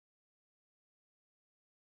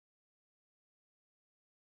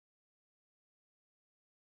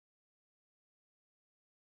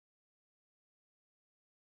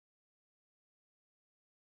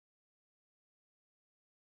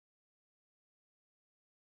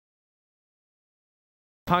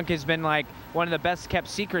Punk has been like one of the best kept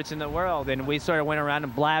secrets in the world, and we sort of went around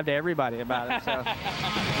and blabbed to everybody about it. So. It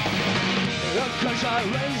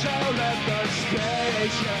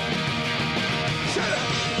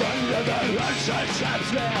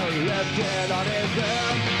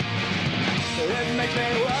makes me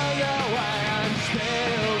wonder why I'm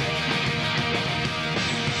still.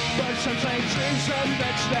 But something seems some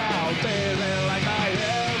bitch now, feeling like I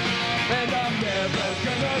am, and I'm never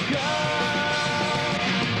gonna go.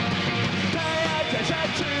 Pay attention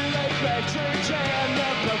to the breakthrough chain, the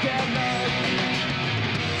broken neck.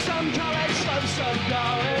 Some call it love, some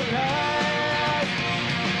call it hate.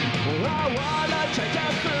 I wanna take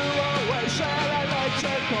that through away, shall I like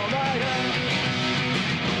to call my head?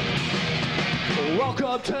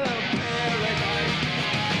 Welcome to paradise.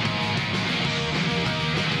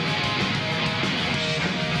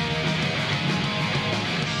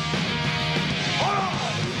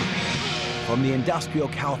 From the industrial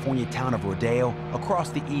California town of Rodeo, across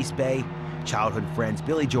the East Bay, childhood friends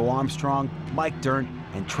Billie Joe Armstrong, Mike Dirnt,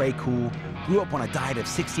 and Trey Cool grew up on a diet of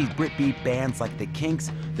 60s Britbeat bands like The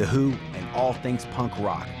Kinks, The Who, and all things punk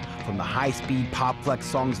rock. From the high-speed pop-flex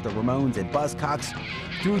songs of the Ramones and Buzzcocks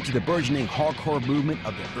through to the burgeoning hardcore movement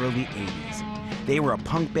of the early 80s. They were a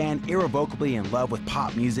punk band irrevocably in love with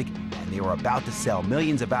pop music, and they were about to sell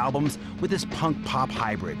millions of albums with this punk-pop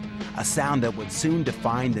hybrid, a sound that would soon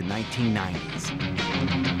define the 1990s.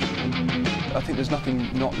 I think there's nothing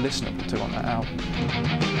not listenable to on that album.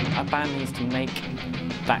 A band needs to make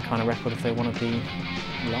that kind of record if they want to be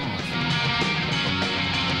large.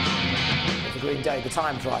 Green Day, the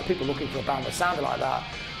time's right. People looking for a band that sounded like that,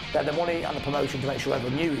 they had the money and the promotion to make sure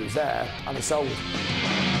everyone knew he was there, and they sold.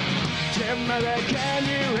 Can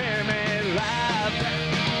you hear me laugh?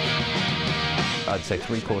 I'd say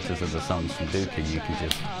 3/4 of the songs from Dookie you can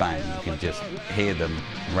just bang, you can just hear them,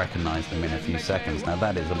 recognise them in a few seconds. Now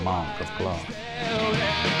that is a mark of class.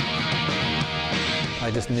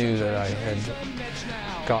 I just knew that I had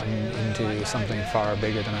gotten into something far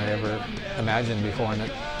bigger than I ever imagined before, and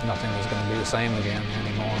that nothing was going to be the same again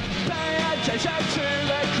anymore.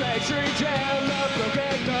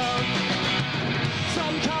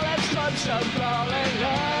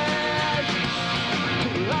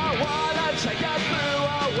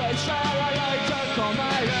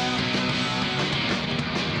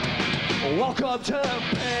 Welcome to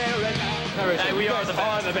paradise. Hey, we are the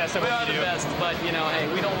best. We are the best, but you know, hey,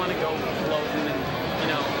 we don't want to go floating, and you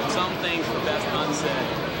know, some things are best unsaid.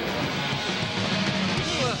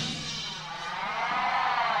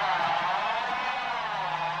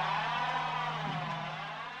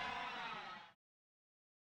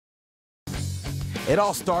 It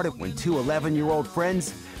all started when two 11-year-old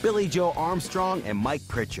friends, Billie Joe Armstrong and Mike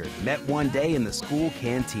Pritchard, met one day in the school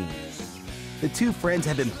canteen. The two friends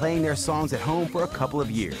had been playing their songs at home for a couple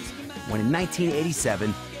of years, when in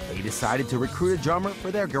 1987, they decided to recruit a drummer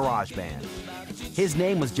for their garage band. His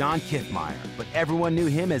name was John Kiffmeyer, but everyone knew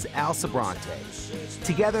him as Al Sobrante.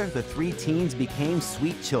 Together, the three teens became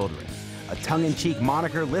Sweet Children, a tongue-in-cheek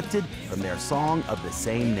moniker lifted from their song of the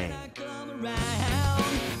same name.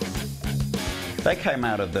 They came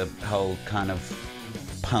out of the whole kind of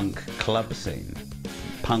punk club scene.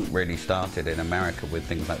 Punk really started in America with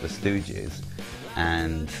things like the Stooges,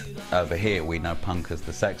 and over here we know punk as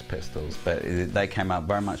the Sex Pistols, but they came out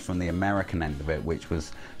very much from the American end of it, which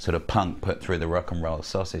was sort of punk put through the rock and roll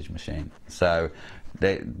sausage machine. So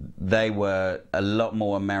they were a lot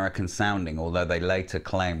more American sounding, although they later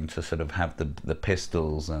claimed to sort of have the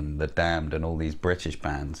Pistols and the Damned and all these British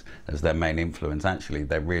bands as their main influence. Actually,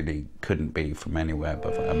 they really couldn't be from anywhere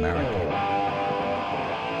but America.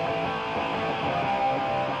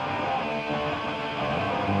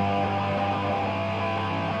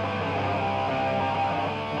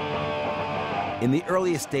 In the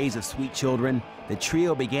earliest days of Sweet Children, the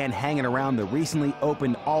trio began hanging around the recently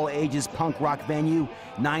opened all-ages punk rock venue,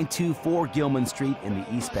 924 Gilman Street in the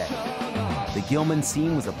East Bay. The Gilman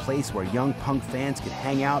scene was a place where young punk fans could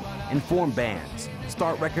hang out and form bands,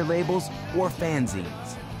 start record labels, or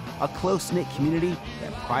fanzines. A close-knit community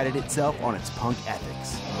that prided itself on its punk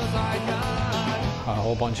ethics. A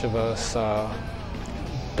whole bunch of us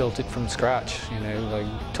built it from scratch, you know, like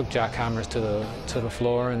took jackhammers to the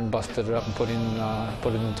floor and busted it up and put it in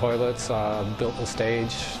the toilets, built the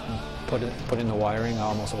stage, put in the wiring. I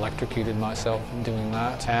almost electrocuted myself doing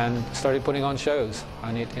that, and started putting on shows,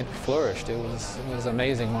 and it flourished. It was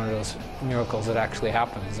amazing, one of those miracles that actually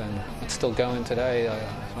happens, and it's still going today,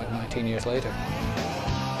 like 19 years later.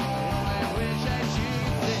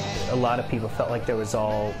 A lot of people felt like there was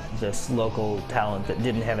all this local talent that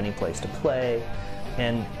didn't have any place to play.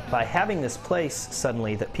 And by having this place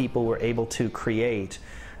suddenly that people were able to create,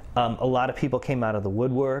 a lot of people came out of the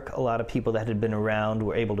woodwork. A lot of people that had been around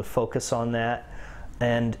were able to focus on that.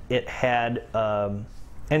 And it had,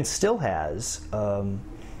 and still has, a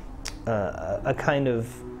kind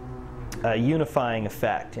of unifying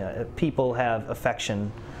effect. You know, people have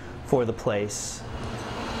affection for the place.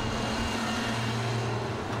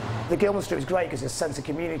 The Gilman Street was great because there's a sense of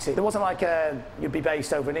community. There wasn't like you'd be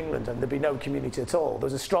based over in England and there'd be no community at all. There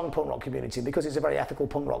was a strong punk rock community, and because it's a very ethical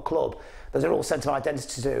punk rock club, there's a real sense of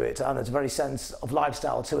identity to it, and there's a very sense of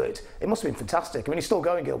lifestyle to it. It must have been fantastic. I mean, it's still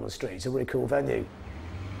going, Gilman Street. It's a really cool venue.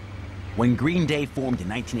 When Green Day formed in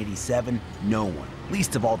 1987, no one,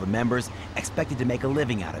 least of all the members, expected to make a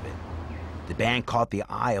living out of it. The band caught the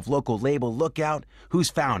eye of local label Lookout, whose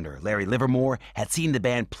founder, Larry Livermore, had seen the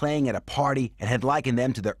band playing at a party and had likened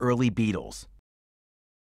them to the early Beatles.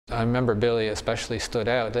 I remember Billy especially stood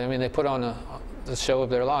out. I mean, they put on the show of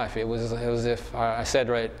their life. It was as if, I said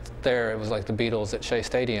right there, it was like the Beatles at Shea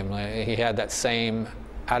Stadium. Like, he had that same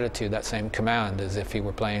attitude, that same command, as if he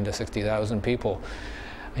were playing to 60,000 people.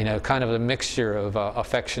 You know, kind of a mixture of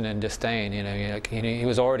affection and disdain. You know, he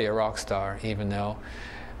was already a rock star, even though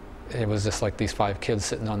it was just like these 5 kids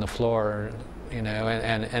sitting on the floor, you know,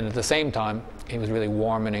 and at the same time, he was really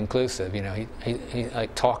warm and inclusive. You know, he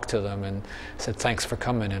like talked to them and said, "Thanks for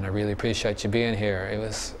coming, and I really appreciate you being here." It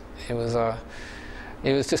was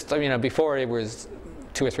just, you know, before it was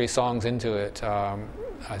 2 or 3 songs into it, I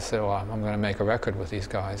said, "Well, I'm going to make a record with these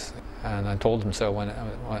guys," and I told him so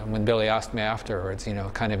when Billy asked me afterwards, you know,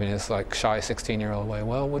 kind of in his like shy 16-year-old way.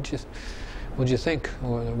 "Well, what'd you think?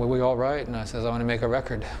 Were we all right?" And I says, "I want to make a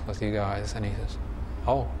record with you guys." And he says,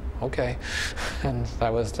 "Oh, okay." And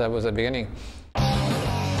that was the beginning.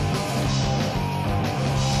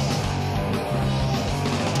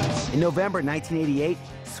 In November 1988,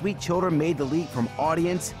 Sweet Children made the leap from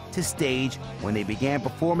audience to stage when they began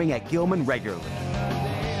performing at Gilman regularly.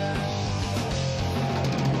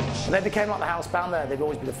 And they became like the house band there. They'd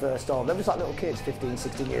always be the first on. They were just like little kids, 15,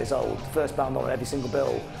 16 years old, first band on every single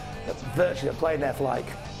bill. Virtually playing there for like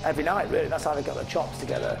every night, really. That's how they got their chops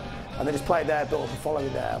together. And they just played there, built up a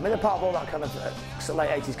following there. I mean, they're part of all that kind of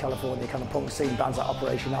late 80s California kind of punk scene, bands like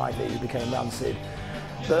Operation Ivy, who became Rancid.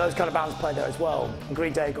 But those kind of bands played there as well. And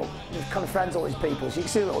Green Day got kind of friends, all these people. So you can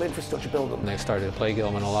see a little infrastructure build up. And they started to play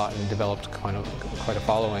Gilman a lot and developed kind of quite a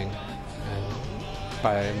following.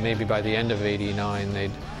 And maybe by the end of '89, they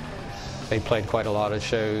played quite a lot of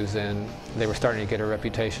shows, and they were starting to get a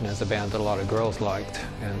reputation as a band that a lot of girls liked.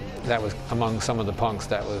 And that was, among some of the punks,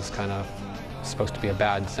 that was kind of supposed to be a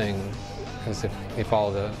bad thing, because if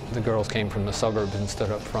all the girls came from the suburbs and stood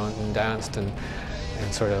up front and danced and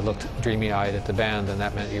sort of looked dreamy-eyed at the band, then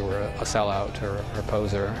that meant you were a sellout or a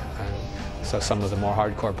poser. And so some of the more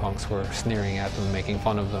hardcore punks were sneering at them, making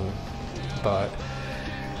fun of them. But,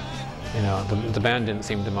 you know, the band didn't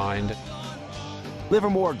seem to mind.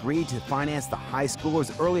 Livermore agreed to finance the high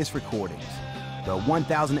schoolers' earliest recordings. The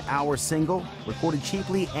 1,000-hour single, recorded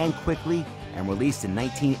cheaply and quickly, and released in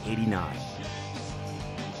 1989.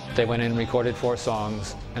 They went in and recorded 4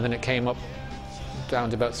 songs, and then it came up down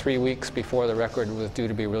to about 3 weeks before the record was due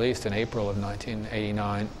to be released in April of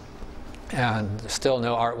 1989. And still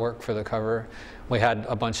no artwork for the cover. We had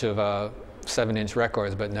a bunch of 7-inch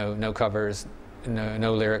records, but no covers,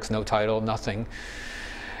 no lyrics, no title, nothing.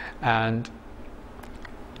 And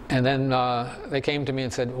then they came to me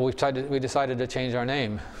and said, "Well, we decided to change our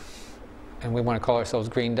name, and we want to call ourselves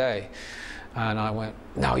Green Day." And I went,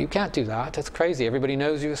 "No, you can't do that. That's crazy. Everybody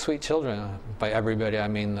knows you as Sweet Children." By everybody, I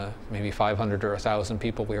mean the maybe 500 or 1,000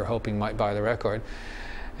 people we were hoping might buy the record.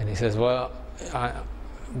 And he says, "Well,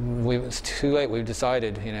 it's too late. We've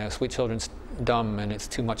decided, you know, Sweet Children's dumb, and it's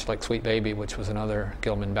too much like Sweet Baby," which was another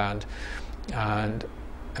Gilman band.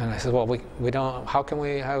 And I said, "Well, we don't. How can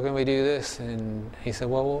we do this?" And he said,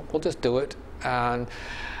 "Well, we'll just do it." And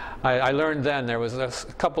I learned then there was a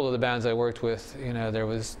couple of the bands I worked with. You know, there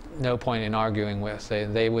was no point in arguing with.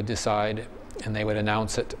 They would decide, and they would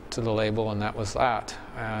announce it to the label, and that was that.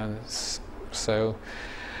 And so,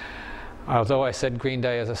 although I said Green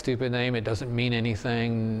Day is a stupid name, it doesn't mean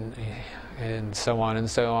anything, and so on and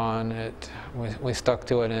so on. We stuck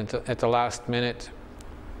to it, and at the last minute.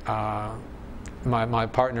 My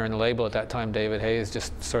partner in the label at that time, David Hayes,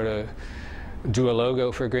 just sort of drew a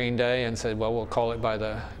logo for Green Day and said, "Well, we'll call it by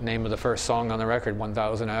the name of the first song on the record,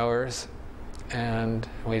 1,000 Hours." And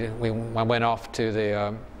I went off to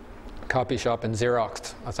the copy shop and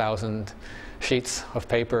Xeroxed 1,000 sheets of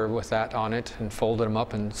paper with that on it and folded them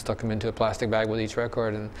up and stuck them into a plastic bag with each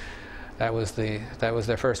record. And that was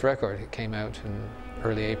their first record. It came out in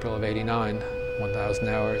early April of '89, 1,000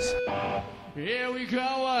 Hours. Here we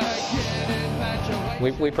go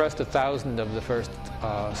again. We pressed 1,000 of the first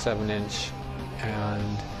 7-inch,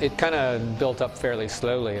 and it kind of built up fairly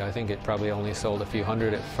slowly. I think it probably only sold a few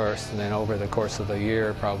hundred at first, and then over the course of the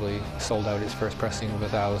year probably sold out its first pressing of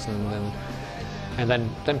 1,000, and then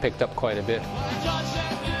picked up quite a bit.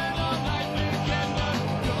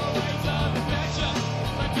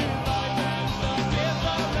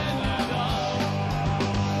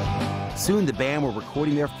 Soon the band were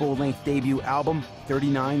recording their full-length debut album,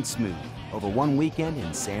 39 Smooth, over one weekend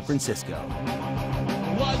in San Francisco.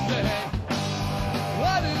 What the heck?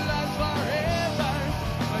 What is life forever?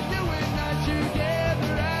 You and I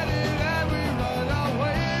together at it and we run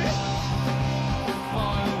away.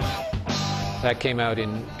 That came out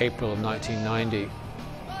in April of 1990,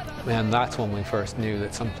 and that's when we first knew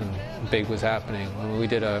that something big was happening. When we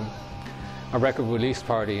did a record release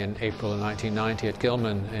party in April of 1990 at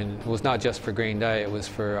Gilman, and it was not just for Green Day, it was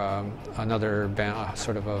for another band,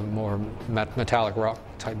 sort of a more metallic rock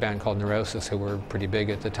type band called Neurosis, who were pretty big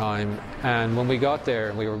at the time. And when we got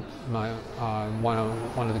there, we were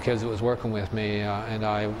one of the kids that was working with me and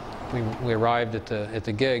I, we arrived at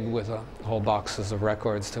the gig with a whole boxes of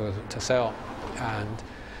records to sell,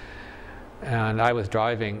 and I was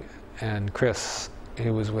driving, and Chris,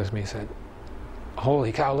 who was with me, said,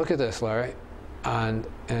 "Holy cow, look at this, Larry." And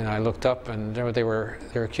I looked up, and they were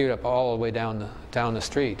queued up all the way down the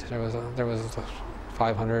street. There was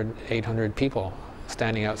 500, 800 people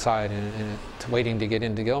standing outside and waiting to get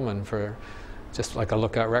into Gilman for just like a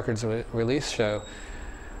Lookout Records release show.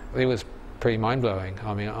 It was pretty mind-blowing.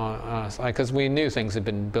 I mean, honestly, because we knew things had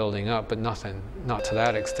been building up, but not to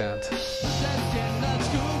that extent.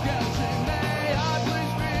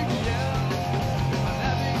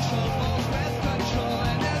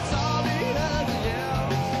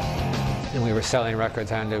 And we were selling records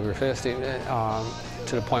hand over fist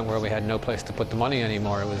to the point where we had no place to put the money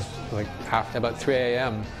anymore. It was like about 3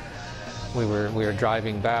 a.m. We were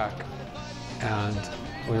driving back, and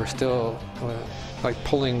we were still like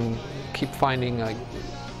keep finding, like,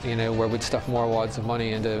 you know, where we'd stuff more wads of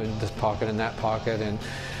money into this pocket and that pocket, and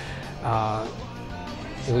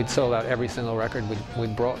we'd sold out every single record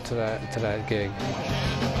we'd brought to that gig.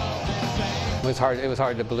 It was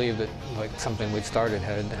hard to believe that like something we'd started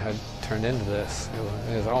had turned into this.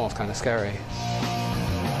 It was almost kind of scary.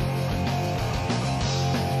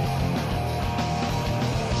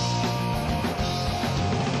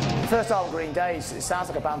 The first album, Green Day, it sounds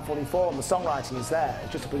like a band fully formed. The songwriting is there.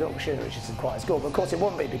 It's just a production which isn't quite as good. But of course it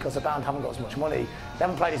wouldn't be, because the band haven't got as much money. They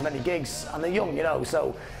haven't played as many gigs, and they're young, you know.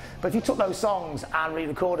 So, but if you took those songs and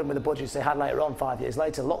re-recorded them with the budgets they had later on, 5 years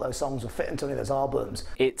later, a lot of those songs will fit into any of those albums.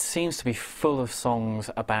 It seems to be full of songs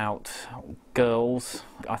about girls.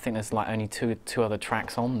 I think there's like only two other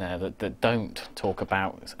tracks on there that don't talk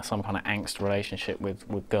about some kind of angst relationship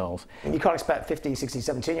with girls. And you can't expect 15, 16,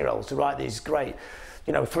 17-year-olds to write these great,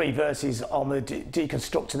 you know, 3 verses on the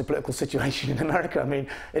deconstructing the political situation in America. I mean,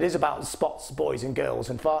 it is about spots, boys and girls,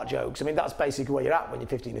 and fart jokes. I mean, that's basically where you're at when you're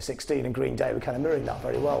 15 or 16, and Green Day were kind of mirroring that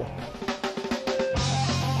very well.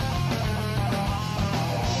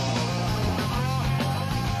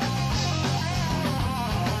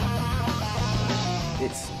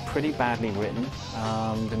 It's pretty badly written.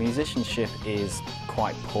 The musicianship is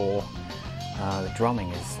quite poor. The drumming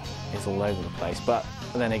is all over the place. But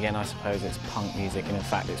then again, I suppose it's punk music, and in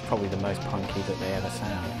fact it's probably the most punky that they ever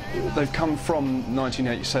sound. They've come from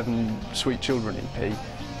 1987 Sweet Children EP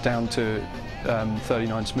down to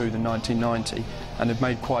 39 Smooth in 1990, and they've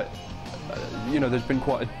made quite, you know, there's been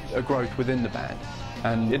quite a growth within the band,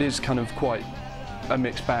 and it is kind of quite a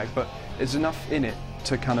mixed bag, but there's enough in it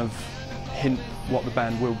to kind of hint what the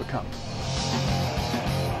band will become.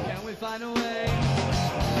 Can we find a way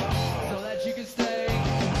so that you can stay?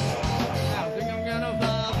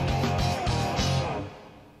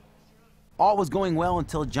 All was going well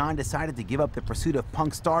until John decided to give up the pursuit of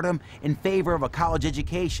punk stardom in favor of a college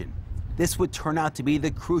education. This would turn out to be the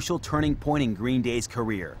crucial turning point in Green Day's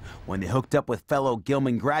career, when they hooked up with fellow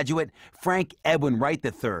Gilman graduate Frank Edwin Wright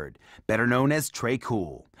III, better known as Tré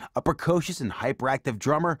Cool, a precocious and hyperactive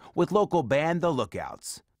drummer with local band The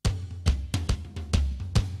Lookouts.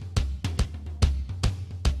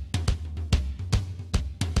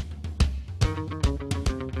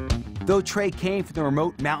 Though Tré came from the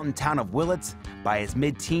remote mountain town of Willits, by his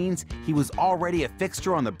mid-teens, he was already a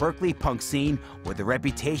fixture on the Berkeley punk scene with a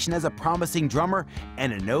reputation as a promising drummer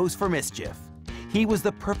and a nose for mischief. He was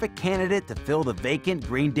the perfect candidate to fill the vacant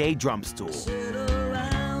Green Day drum stool. Sit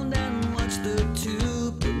around and watch the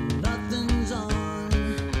tube, but nothing's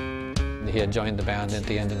on. He had joined the band at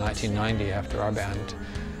the end of 1990 after our band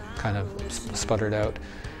kind of sputtered out.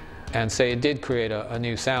 And so it did create a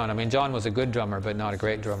new sound. I mean, John was a good drummer, but not a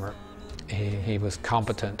great drummer. He was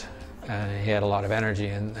competent, and he had a lot of energy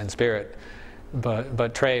and spirit.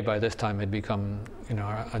 But Trey, by this time, had become, you know,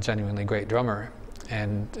 a genuinely great drummer,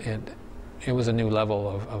 and it was a new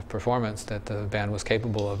level of performance that the band was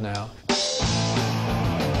capable of now.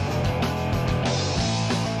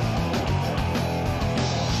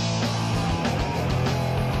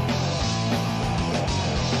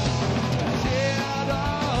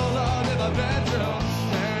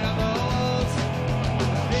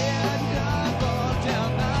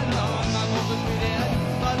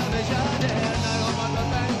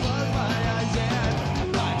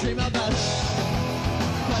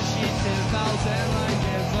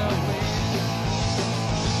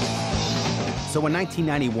 So in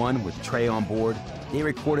 1991, with Trey on board, they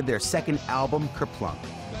recorded their second album, Kerplunk,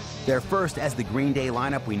 their first as the Green Day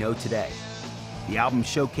lineup we know today. The album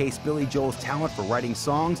showcased Billy Joel's talent for writing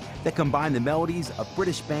songs that combine the melodies of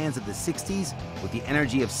British bands of the 60s with the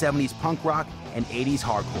energy of 70s punk rock and 80s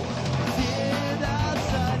hardcore.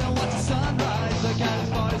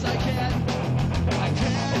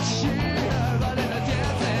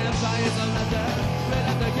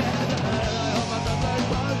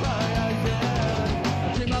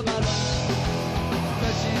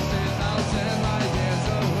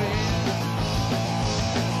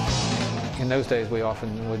 In those days, we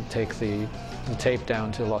often would take the tape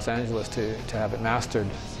down to Los Angeles to have it mastered.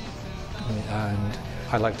 And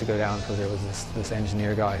I liked to go down because there was this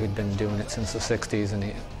engineer guy who'd been doing it since the 60s, and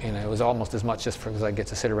you know, it was almost as much just because I get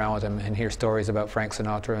to sit around with him and hear stories about Frank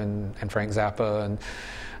Sinatra and Frank Zappa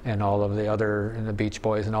and all of the other, and the Beach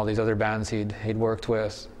Boys and all these other bands he'd worked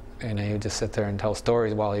with. And he would just sit there and tell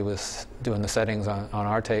stories while he was doing the settings on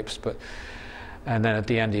our tapes. And then at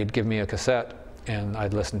the end, he'd give me a cassette, and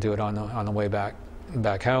I'd listen to it on the way back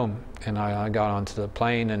home. And I got onto the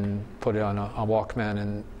plane and put it on a Walkman,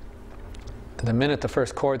 and the minute the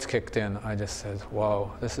first chords kicked in, I just said,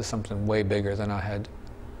 whoa, this is something way bigger than I had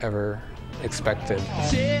ever expected.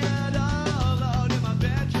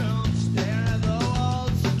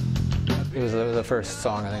 It was the first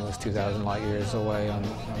song, I think it was 2,000 Light Years Away on the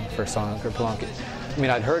first song on Kerplunk. I mean,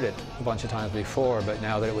 I'd heard it a bunch of times before, but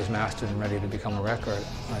now that it was mastered and ready to become a record,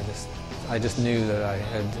 I just knew that I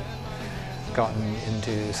had gotten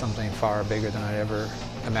into something far bigger than I'd ever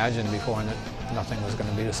imagined before, and that nothing was going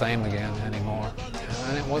to be the same again anymore.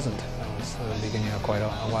 And it wasn't. It was the beginning of quite a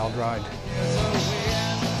wild ride.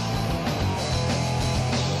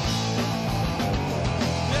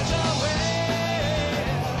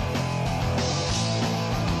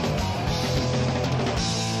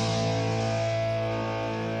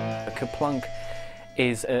 Kerplunk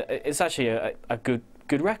is it's actually a good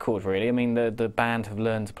record, really. I mean, the band have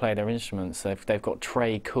learned to play their instruments. They've got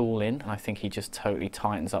Trey Cool in. I think he just totally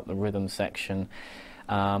tightens up the rhythm section,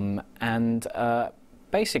 and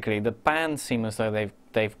basically the band seem as though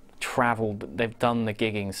they've travelled, they've done the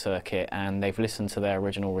gigging circuit, and they've listened to their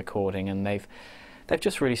original recording, and they've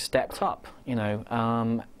just really stepped up. You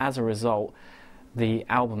know, as a result, the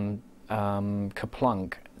album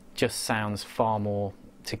Kerplunk just sounds far more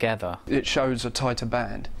together. It shows a tighter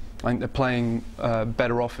band. I think they're playing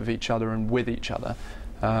better off of each other and with each other,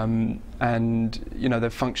 and you know,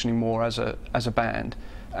 they're functioning more as a band,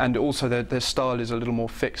 and also their style is a little more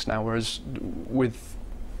fixed now, whereas with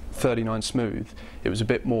 39 Smooth it was a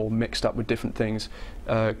bit more mixed up with different things.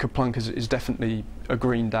 Kerplunk is definitely a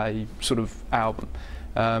Green Day sort of album.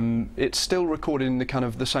 It's still recorded in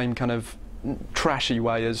the same kind of trashy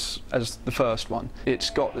way as the first one.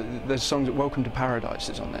 There's songs like Welcome to Paradise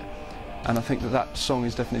is on there, and I think that song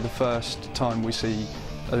is definitely the first time we see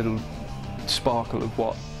a little sparkle of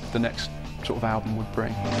what the next sort of album would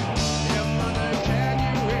bring.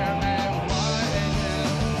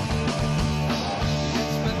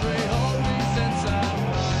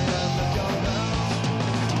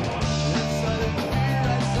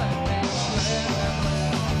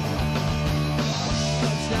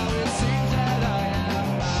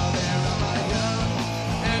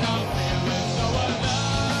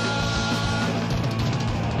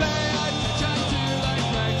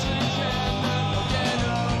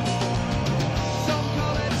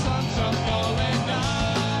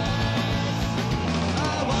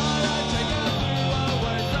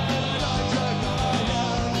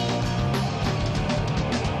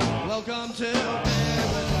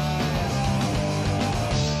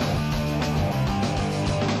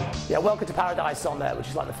 Yeah, Welcome to Paradise on there, which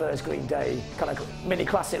is like the first Green Day kind of mini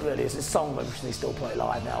classic, really. It's a song which they still play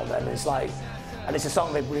live now and then. It's like, And it's a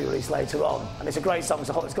song they re-released later on, and it's a great song. It's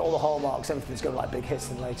got all the hallmarks, everything's got like big hits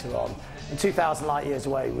then later on. In 2000, Light Years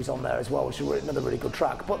Away was on there as well, which is another really good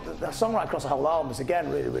track. But the song right across the whole album is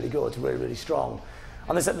again really, really good, really, really strong.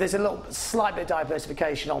 And there's a little slight bit of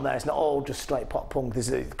diversification on there. It's not all just straight pop punk. There's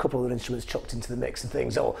a couple of instruments chucked into the mix and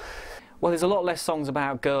things. Well, there's a lot less songs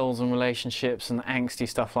about girls and relationships and angsty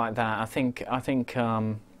stuff like that. I think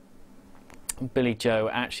Billy Joe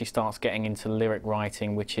actually starts getting into lyric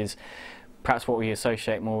writing, which is perhaps what we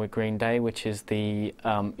associate more with Green Day, which is the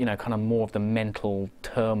you know, kind of more of the mental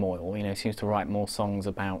turmoil. You know, he seems to write more songs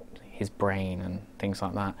about his brain and things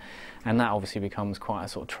like that, and that obviously becomes quite a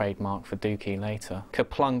sort of trademark for Dookie later.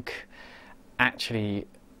 Kerplunk actually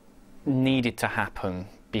needed to happen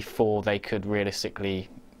before they could realistically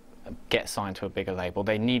get signed to a bigger label.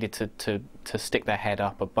 They needed to stick their head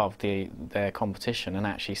up above their competition and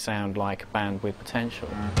actually sound like a band with potential.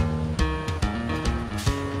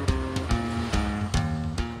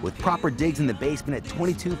 With proper digs in the basement at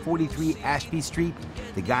 2243 Ashby Street,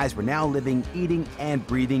 the guys were now living, eating, and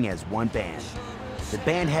breathing as one band. The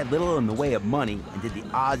band had little in the way of money and did the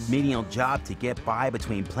odd menial job to get by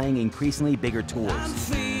between playing increasingly bigger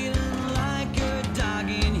tours.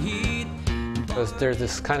 There's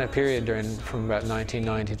this kind of period from about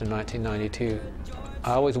 1990 to 1992.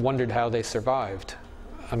 I always wondered how they survived.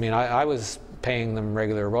 I mean, I was paying them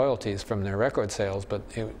regular royalties from their record sales, but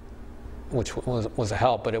which was a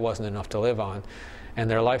help, but it wasn't enough to live on. And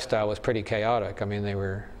their lifestyle was pretty chaotic. I mean, they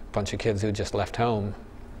were a bunch of kids who just left home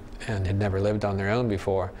and had never lived on their own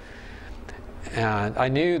before. And I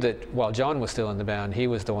knew that while John was still in the band, he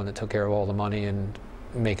was the one that took care of all the money and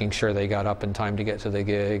making sure they got up in time to get to the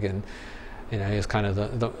gig. And you know, he was kind of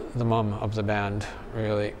the mum of the band,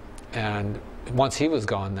 really. And once he was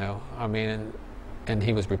gone, though, I mean, and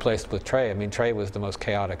he was replaced with Trey. I mean, Trey was the most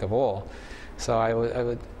chaotic of all. So I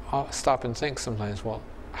would stop and think sometimes, well,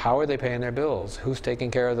 how are they paying their bills? Who's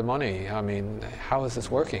taking care of the money? I mean, how is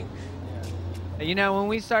this working? You know, when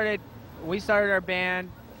we started our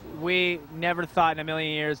band, we never thought in a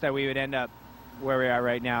million years that we would end up where we are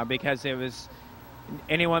right now, because it was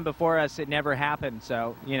anyone before us, it never happened.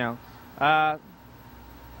 So, you know,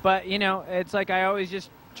 but you know, it's like I always just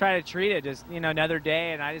try to treat it just, you know, another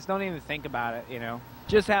day, and I just don't even think about it, you know,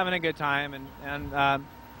 just having a good time and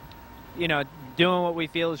you know, doing what we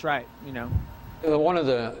feel is right, you know. One of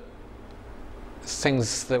the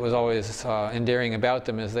things that was always endearing about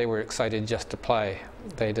them is they were excited just to play.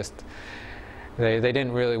 They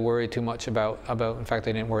didn't really worry too much about in fact,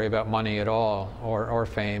 they didn't worry about money at all, or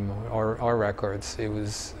fame, or records. It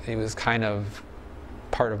was kind of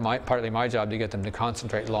partly my job to get them to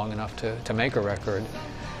concentrate long enough to make a record,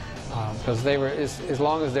 because they were, as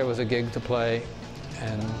long as there was a gig to play,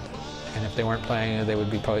 and if they weren't playing, they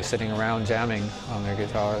would be probably sitting around jamming on their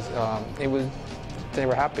guitars. They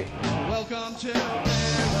were happy. Welcome to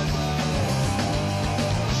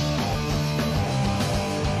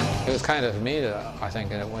It was kind of me, I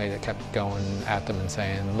think, in a way, that kept going at them and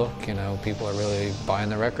saying, look, you know, people are really buying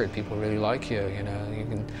the record. People really like you. You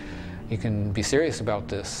know, you can be serious about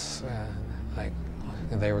this. Like,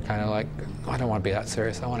 they were kind of like, I don't want to be that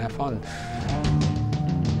serious. I want to have fun.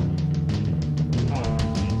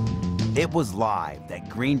 It was live that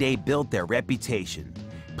Green Day built their reputation,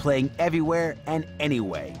 playing everywhere and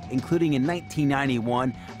anyway, including in 1991,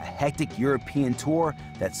 a hectic European tour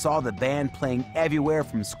that saw the band playing everywhere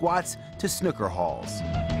from squats to snooker halls.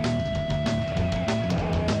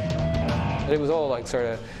 It was all like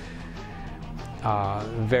sort of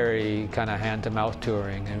very kind of hand-to-mouth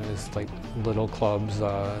touring. It was like little clubs,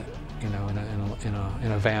 you know,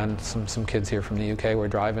 in a van. Some kids here from the UK were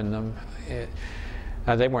driving them.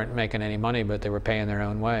 They weren't making any money, but they were paying their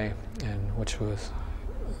own way, and which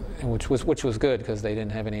was good, because they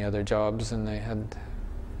didn't have any other jobs, and they had,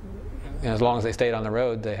 you know, as long as they stayed on the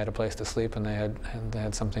road, they had a place to sleep, and they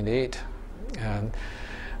had something to eat, and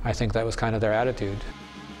I think that was kind of their attitude.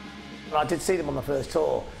 I did see them on the first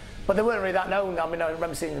tour, but they weren't really that known. I mean, I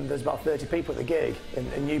remember seeing them. There was about 30 people at the gig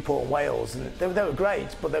in Newport, Wales, and they were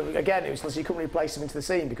great. But again, it was you couldn't really place them into the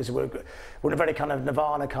scene, because we're in a very kind of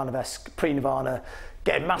Nirvana kind of esque, pre-Nirvana,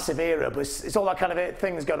 getting massive era. But it's all that kind of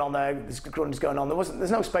things going on there. There's grunge going on.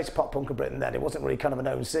 There's no space for pop punk in Britain then. It wasn't really kind of a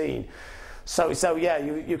known scene. So yeah,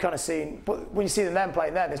 you're kind of seeing. But when you see them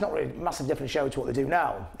playing then, it's not really a massive different show to what they do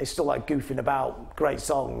now. It's still like goofing about, great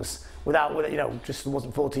songs without, you know, just there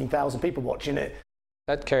wasn't 14,000 people watching it.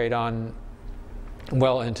 That carried on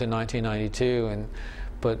well into 1992,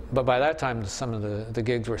 but by that time some of the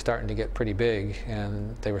gigs were starting to get pretty big,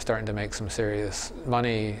 and they were starting to make some serious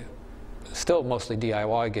money. Still mostly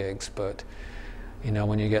DIY gigs, but you know,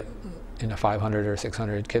 when you get 500 or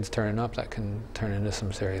 600 kids turning up, that can turn into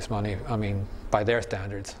some serious money. I mean, by their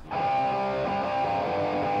standards.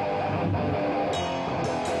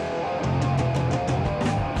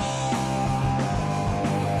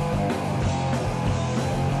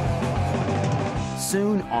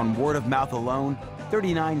 Soon, on word of mouth alone,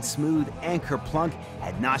 39 Smooth and Kerplunk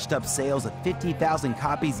had notched up sales of 50,000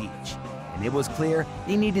 copies each. And it was clear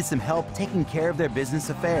they needed some help taking care of their business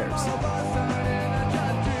affairs.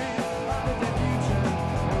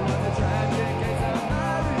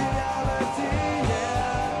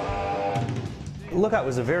 Lookout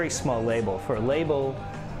was a very small label. For a label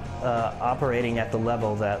operating at the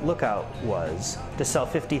level that Lookout was, to sell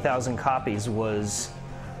 50,000 copies was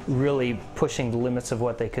really pushing the limits of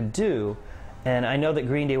what they could do. And I know that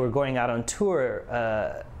Green Day were going out on tour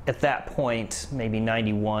at that point, maybe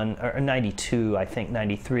 91 or 92, I think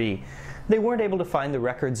 93. They weren't able to find the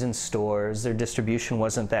records in stores. Their distribution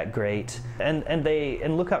wasn't that great, and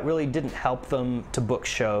Lookout really didn't help them to book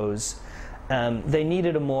shows. They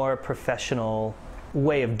needed a more professional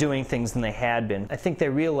way of doing things than they had been. I think they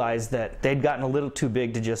realized that they'd gotten a little too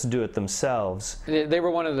big to just do it themselves. They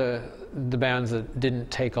were one of the bands that didn't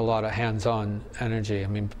take a lot of hands-on energy. I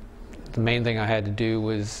mean, the main thing I had to do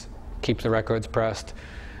was keep the records pressed,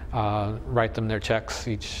 write them their checks.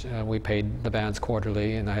 We paid the bands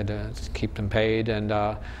quarterly, and I had to keep them paid and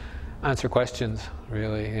answer questions.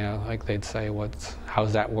 Really, you know, like they'd say,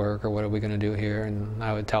 "How's that work?" or "What are we going to do here?" And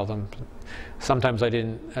I would tell them. Sometimes I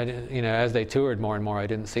didn't, you know, as they toured more and more, I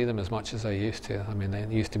didn't see them as much as I used to. I mean, they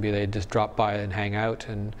used to be they'd just drop by and hang out,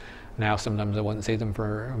 and now sometimes I wouldn't see them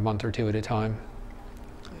for a month or two at a time.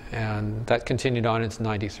 And that continued on into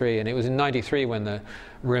 '93, and it was in '93 when the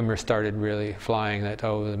rumor started really flying that,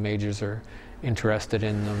 oh, the majors are interested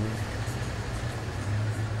in them.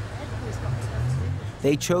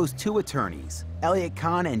 They chose two attorneys, Elliot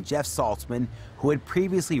Kahn and Jeff Saltzman, who had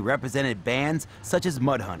previously represented bands such as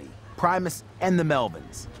Mudhoney, Primus, and the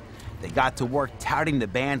Melvins. They got to work touting the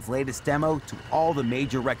band's latest demo to all the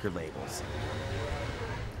major record labels.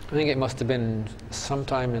 I think it must have been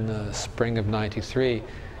sometime in the spring of '93.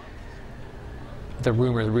 The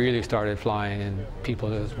rumors really started flying, and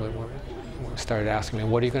people started asking me,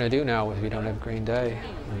 "What are you going to do now if you don't have Green Day?"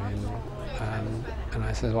 And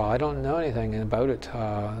I said, "Well, I don't know anything about it.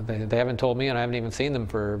 They haven't told me, and I haven't even seen them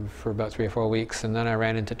for about 3 or 4 weeks." And then I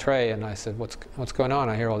ran into Trey, and I said, "What's going on?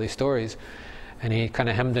 I hear all these stories." And he kind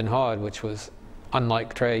of hemmed and hawed, which was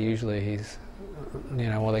unlike Trey. Usually he's, you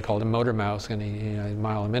know, well, they called him Motor Mouse, and he, you know, a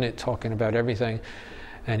mile a minute talking about everything.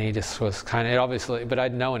 And he just was kind of, obviously, but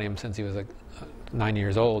I'd known him since he was like 9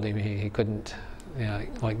 years old. He couldn't, you know,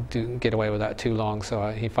 get away with that too long. So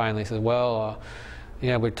he finally said, "Well,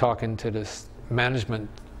 yeah, we're talking to this management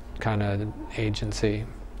kind of agency."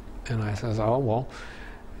 And I says, "Oh, well,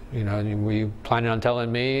 you know, were you planning on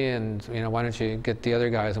telling me? And, you know, why don't you get the other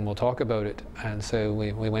guys and we'll talk about it?" And so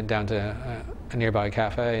we went down to a nearby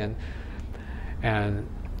cafe, and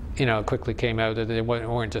you know, it quickly came out that they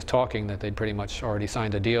weren't just talking, that they'd pretty much already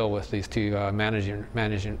signed a deal with these two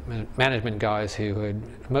management guys who had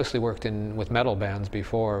mostly worked with metal bands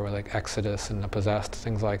before, like Exodus and The Possessed,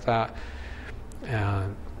 things like that,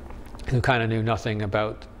 who kind of knew nothing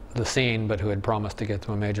about the scene, but who had promised to get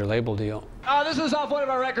them a major label deal. This is off one of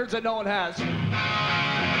our records that no one has.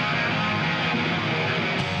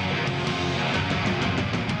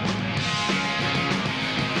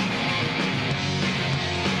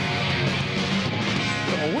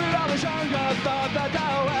 When I was younger, thought that the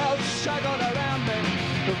world struggled around me.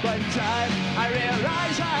 But one time I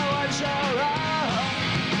realized I was wrong.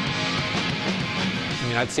 I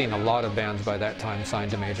mean, I'd seen a lot of bands by that time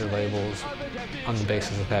signed to major labels on the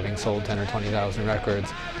basis of having sold 10 or 20,000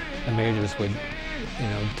 records. The majors would, you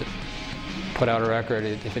know, put out a record.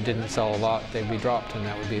 If it didn't sell a lot, they'd be dropped, and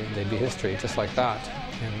they'd be history, just like that.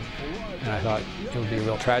 And I thought it would be a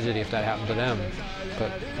real tragedy if that happened to them.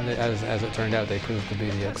 But as it turned out, they proved to be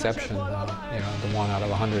the exception. You know, the 1 out of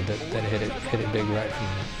 100 that hit it big right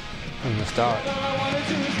from the start.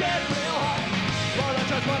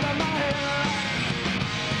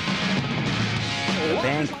 The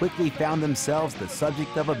band quickly found themselves the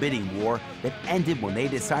subject of a bidding war that ended when they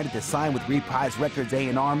decided to sign with Reprise Records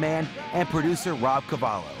A&R man and producer Rob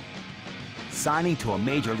Cavallo. Signing to a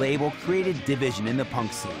major label created division in the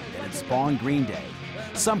punk scene that had spawned Green Day.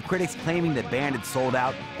 Some critics claiming the band had sold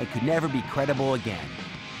out and could never be credible again.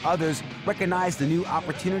 Others recognized the new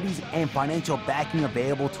opportunities and financial backing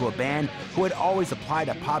available to a band who had always applied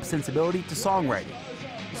a pop sensibility to songwriting.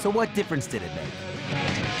 So what difference did it make?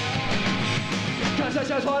 'Cause I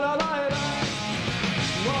just wanna lie.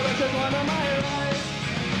 Well, I just wanna lie.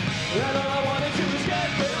 And all I wanted to was get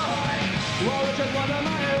real high. Well, I just wanna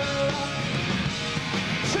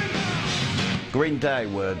Green Day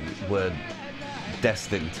were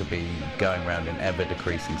destined to be going around in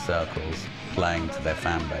ever-decreasing circles, playing to their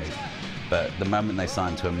fan base. But the moment they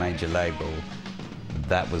signed to a major label,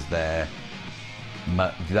 that was their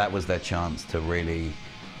chance to really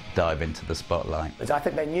dive into the spotlight. I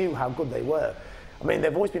think they knew how good they were. I mean,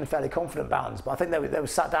 they've always been fairly confident bands, but I think they were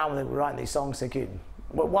sat down when they were writing these songs thinking,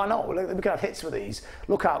 well, why not? We could have hits for these.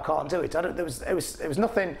 Lookout can't do it. It was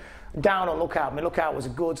nothing down on Lookout. I mean, Lookout was a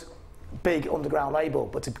good, big underground label,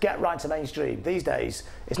 but to get right to mainstream these days,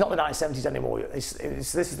 it's not the 1970s anymore. This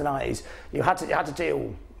is the 90s. You had to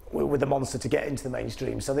deal with the monster to get into the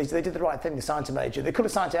mainstream. So they did the right thing. They signed to major. They could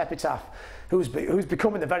have signed to Epitaph, who's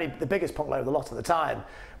becoming the biggest punk label of the lot at the time.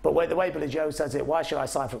 But the way Billy Joe says it, why should I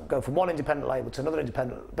go from one independent label to another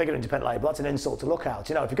bigger independent label? That's an insult to Lookout.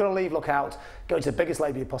 You know, if you're going to leave Lookout, go to the biggest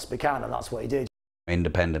label you possibly can, and that's what he did.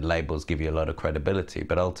 Independent labels give you a lot of credibility,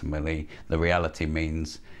 but ultimately the reality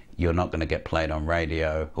means you're not going to get played on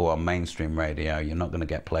radio or on mainstream radio. You're not going to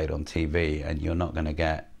get played on TV, and you're not going to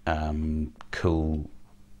get cool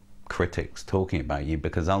critics talking about you,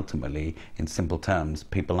 because ultimately, in simple terms,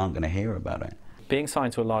 people aren't going to hear about it. Being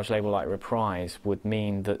signed to a large label like Reprise would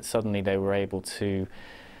mean that suddenly they were able to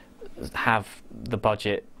have the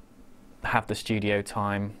budget, have the studio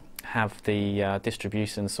time, have the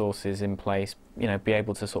distribution sources in place, you know, be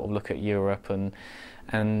able to sort of look at Europe and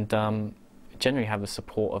generally have the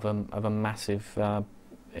support of a massive,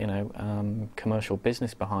 commercial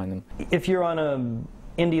business behind them. If you're on an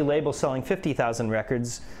indie label selling 50,000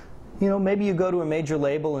 records, you know, maybe you go to a major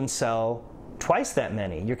label and sell twice that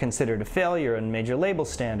many. You're considered a failure in major label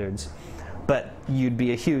standards, but you'd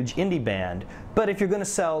be a huge indie band. But if you're going to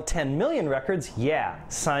sell 10 million records, yeah,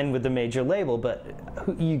 sign with the major label, but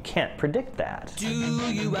you can't predict that. Do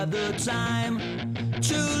you have the time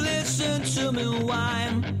to listen to me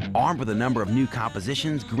whine? Armed with a number of new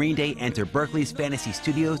compositions, Green Day enter Berkeley's Fantasy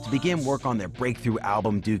Studios to begin work on their breakthrough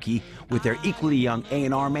album Dookie, with their equally young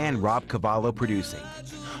A&R man Rob Cavallo producing.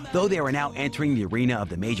 Though they were now entering the arena of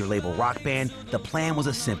the major label rock band, the plan was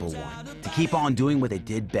a simple one: to keep on doing what they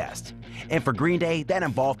did best. And for Green Day, that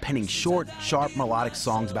involved penning short, sharp, melodic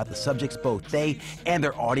songs about the subjects both they and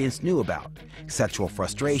their audience knew about: sexual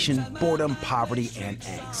frustration, boredom, poverty, and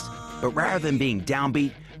angst. But rather than being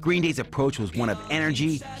downbeat, Green Day's approach was one of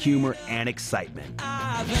energy, humor, and excitement.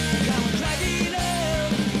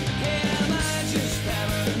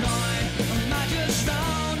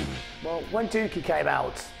 Well, when Dookie came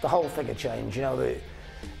out, the whole thing had changed. You know,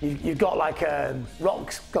 you've got like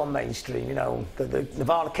rock's gone mainstream. You know, the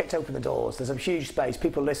Nirvana kicked open the doors. There's a huge space,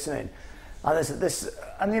 people listening, and there's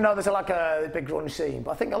like a big grunge scene.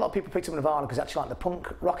 But I think a lot of people picked up Nirvana because they actually like the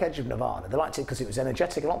punk rock edge of Nirvana. They liked it because it was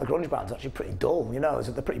energetic. A lot of the grunge bands are actually pretty dull. You know,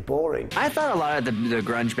 they're pretty boring. I thought a lot of the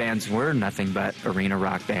grunge bands were nothing but arena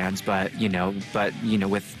rock bands, but you know,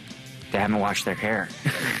 with they haven't washed their hair.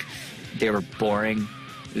 They were boring.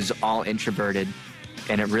 It was all introverted,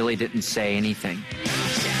 and it really didn't say anything.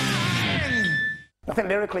 I think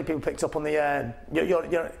lyrically people picked up on the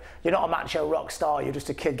you're not a macho rock star, you're just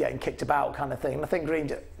a kid getting kicked about kind of thing. And I think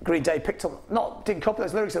Green Day picked up, didn't copy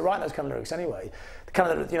those lyrics, they're writing those kind of lyrics anyway.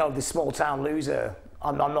 Kind of, you know, the small town loser,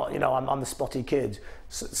 I'm not, you know, I'm the spotty kid,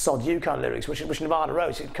 sod you kind of lyrics, which Nirvana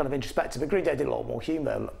wrote, it's kind of introspective, but Green Day did a lot more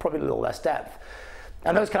humour, probably a little less depth.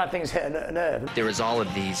 And those kind of things hit a nerve. There was all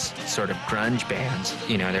of these sort of grunge bands.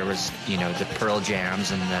 You know, there was, you know, the Pearl Jams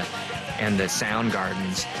and the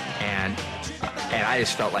Soundgardens, and I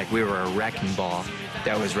just felt like we were a wrecking ball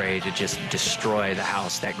that was ready to just destroy the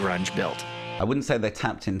house that grunge built. I wouldn't say they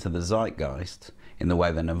tapped into the zeitgeist in the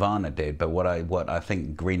way that Nirvana did, but what I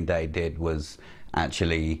think Green Day did was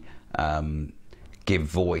actually give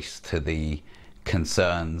voice to the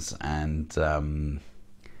concerns and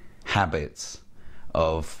habits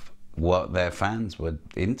of what their fans were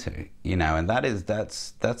into, you know, and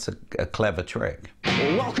that's a clever trick.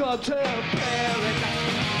 Welcome to paradise.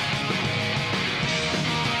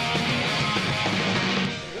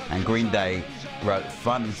 And Green Day wrote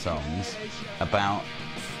fun songs about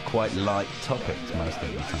quite light topics most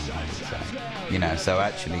of the time, I would say. You know, so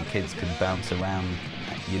actually kids could bounce around,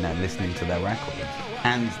 you know, listening to their records.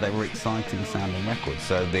 And they were exciting sounding records,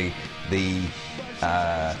 so the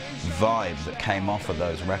vibe that came off of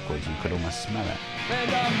those records, you could almost smell it.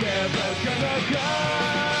 And I'm never gonna go.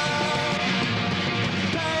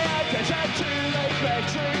 Pay attention to the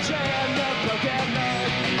verge and the broken man.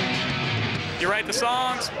 You write the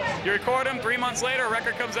songs, you record them, 3 months later a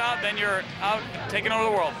record comes out, then you're out taking over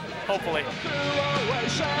the world, hopefully.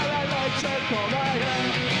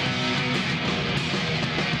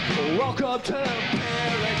 Welcome to paradise.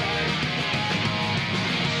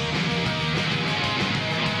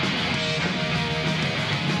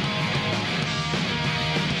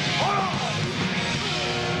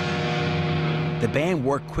 The band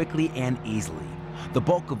worked quickly and easily. The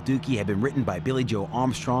bulk of Dookie had been written by Billy Joe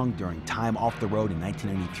Armstrong during time off the road in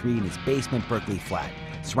 1993 in his basement Berkeley flat,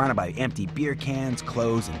 surrounded by empty beer cans,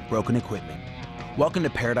 clothes, and broken equipment. Welcome to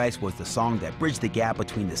Paradise was the song that bridged the gap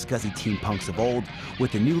between the scuzzy teen punks of old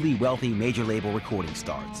with the newly wealthy major label recording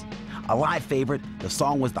stars. A live favorite, the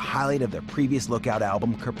song was the highlight of their previous Lookout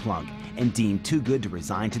album, Kerplunk, and deemed too good to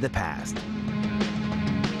resign to the past.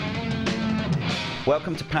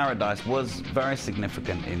 Welcome to Paradise was very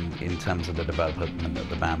significant in terms of the development of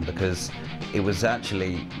the band, because it was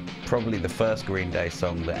actually probably the first Green Day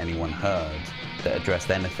song that anyone heard that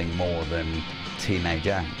addressed anything more than teenage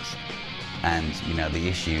angst and, you know, the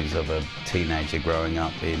issues of a teenager growing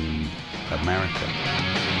up in America.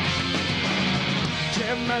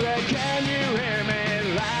 Timothy, can you hear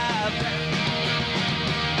me laughing?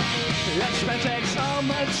 Let's take so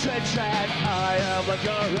much tricks that I am like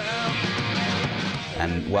around.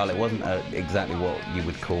 And while it wasn't exactly what you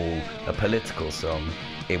would call a political song,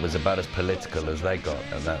 it was about as political as they got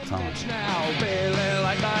at that time. Now feeling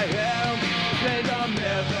like I am, think I'm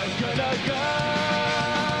never gonna go.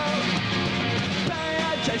 Pay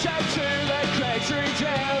attention to the crazy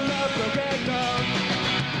and the broken note.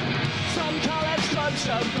 Some college clubs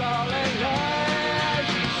are falling in.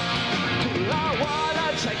 I wanna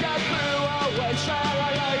take it through a wasteland I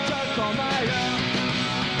like to call my own.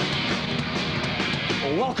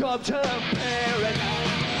 Welcome to paradise.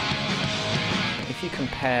 If you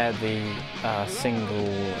compare the single,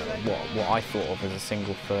 what I thought of as a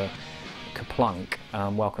single for Kerplunk,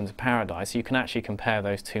 Welcome to Paradise, you can actually compare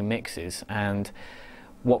those two mixes, and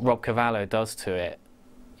what Rob Cavallo does to it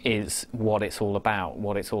is what it's all about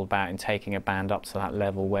in taking a band up to that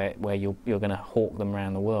level where you're going to hawk them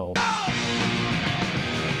around the world.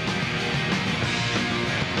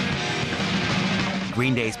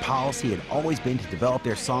 Green Day's policy had always been to develop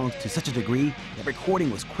their songs to such a degree that recording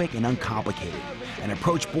was quick and uncomplicated, an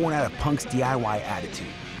approach born out of punk's DIY attitude.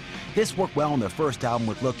 This worked well on their first album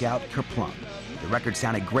with Lookout, Kerplunk. The record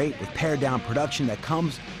sounded great with pared-down production that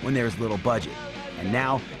comes when there is little budget. And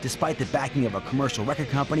now, despite the backing of a commercial record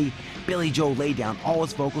company, Billy Joe laid down all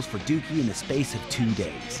his vocals for Dookie in the space of 2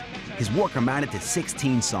 days. His work amounted to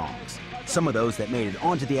 16 songs. Some of those that made it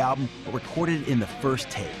onto the album were recorded in the first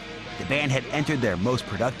take. The band had entered their most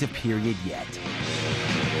productive period yet.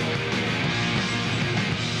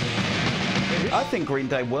 I think Green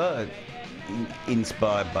Day were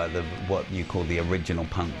inspired by what you call the original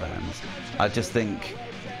punk bands. I just think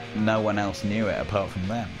no one else knew it apart from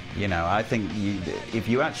them. You know, I think if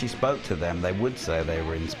you actually spoke to them, they would say they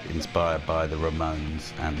were inspired by the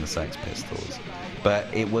Ramones and the Sex Pistols.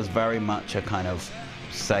 But it was very much a kind of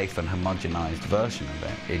safe and homogenized version of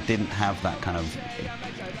it. It didn't have that kind of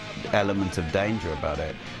element of danger about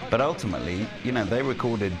it. But ultimately, you know, they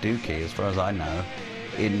recorded Dookie, as far as I know,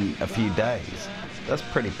 in a few days. That's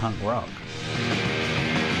pretty punk rock.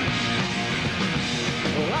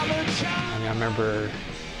 I mean, I remember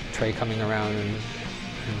Trey coming around and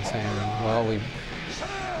saying, well, we've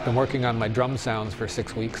been working on my drum sounds for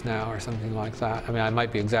 6 weeks now, or something like that. I mean, I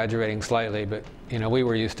might be exaggerating slightly, but, you know, we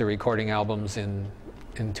were used to recording albums in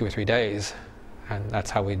 2 or 3 days. And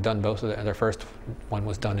that's how we'd done both of them. Their first one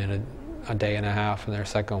was done in a day and a half, and their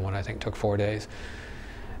second one, I think, took 4 days.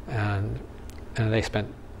 And they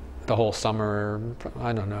spent the whole summer,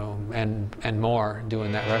 I don't know, and more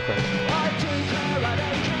doing that record.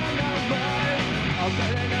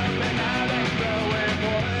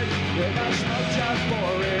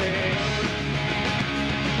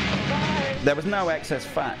 There was no excess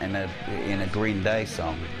fat in a Green Day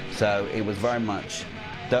song, so it was very much,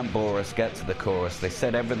 don't bore us, get to the chorus. They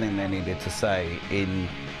said everything they needed to say in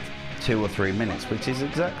 2 or 3 minutes, which is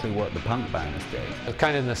exactly what the punk bands did.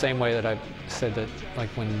 Kind of in the same way that I said that, like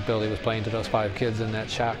when Billy was playing to those 5 kids in that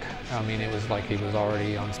shack, I mean, it was like he was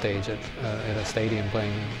already on stage at a stadium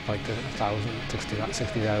playing like to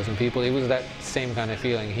 60,000 people. It was that same kind of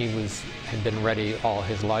feeling. He had been ready all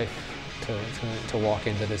his life to walk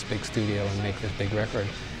into this big studio and make this big record.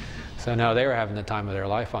 So no, they were having the time of their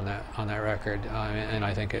life on that record, and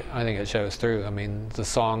I think it shows through. I mean, the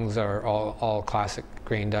songs are all classic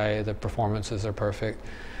Green Day. The performances are perfect.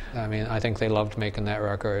 I mean, I think they loved making that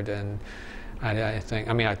record, and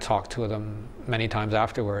I talked to them many times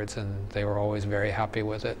afterwards, and they were always very happy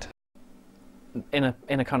with it. In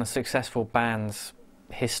a kind of successful band's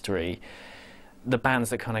history, the bands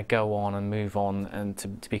that kind of go on and move on and to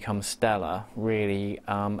become stellar really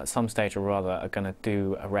at some stage or other are going to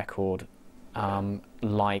do a record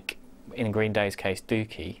like in Green Day's case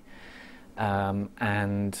Dookie,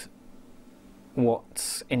 and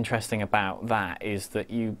what's interesting about that is that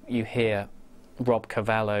you hear Rob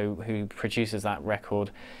Cavallo, who produces that record,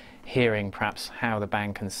 hearing perhaps how the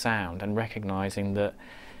band can sound and recognizing that,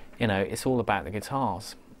 you know, it's all about the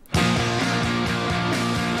guitars.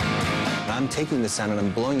 I'm taking this sound and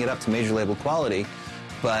I'm blowing it up to major label quality,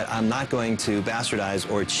 but I'm not going to bastardize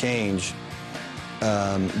or change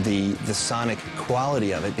the sonic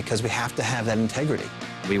quality of it, because we have to have that integrity.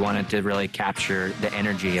 We wanted to really capture the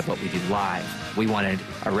energy of what we do live. We wanted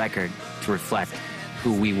a record to reflect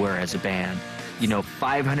who we were as a band. You know,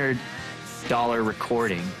 $500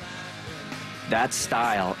 recording that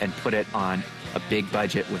style and put it on a big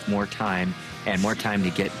budget with more time and more time to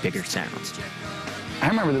get bigger sounds. I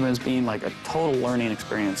remember them as being like a total learning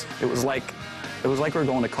experience. It was like we were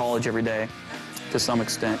going to college every day to some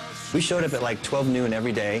extent. We showed up at like 12 noon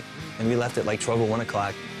every day, and we left at like 12 or 1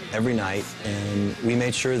 o'clock every night, and we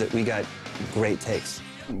made sure that we got great takes.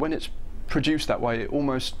 When it's produced that way, it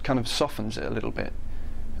almost kind of softens it a little bit.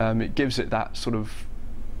 It gives it that sort of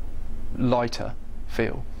lighter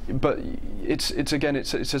feel. But it's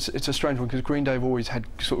a strange one, because Green Day have always had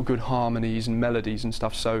sort of good harmonies and melodies and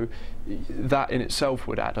stuff, so that in itself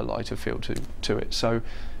would add a lighter feel to it. So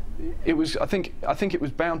it was, I think it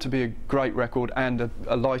was bound to be a great record and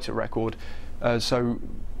a lighter record. So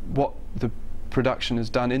what the production has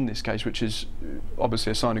done in this case, which is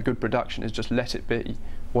obviously a sign of good production, is just let it be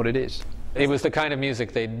what it is. It was the kind of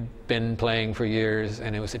music they'd been playing for years,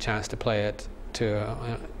 and it was a chance to play it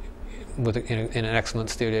to in an excellent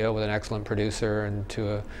studio with an excellent producer and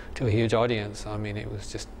to a huge audience. I mean, it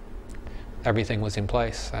was just, everything was in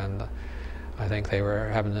place, and I think they were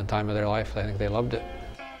having the time of their life. I think they loved it.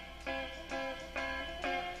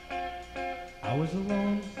 I was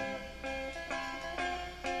alone.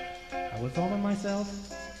 I was all by myself.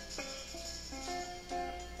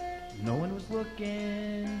 No one was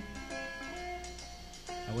looking.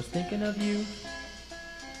 I was thinking of you.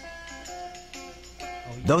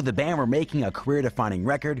 Though the band were making a career-defining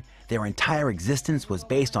record, their entire existence was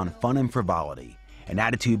based on fun and frivolity, an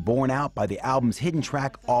attitude borne out by the album's hidden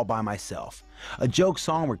track, All By Myself, a joke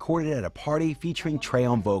song recorded at a party featuring Trey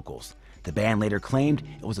on vocals. The band later claimed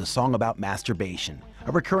it was a song about masturbation,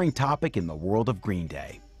 a recurring topic in the world of Green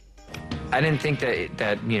Day. I didn't think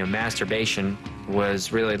that you know, masturbation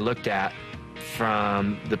was really looked at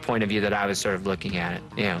from the point of view that I was sort of looking at it.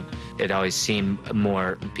 You know, it always seemed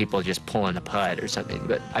more people just pulling a pud or something,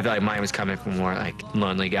 but I feel like mine was coming from more like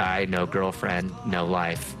lonely guy, no girlfriend, no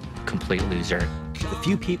life, complete loser. The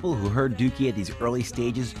few people who heard Dookie at these early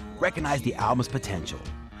stages recognized the album's potential.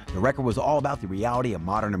 The record was all about the reality of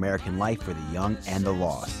modern American life for the young and the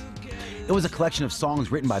lost. It was a collection of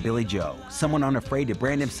songs written by Billy Joe, someone unafraid to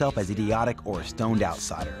brand himself as idiotic or a stoned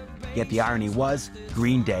outsider. Yet the irony was,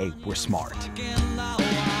 Green Day were smart.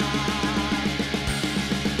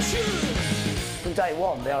 From day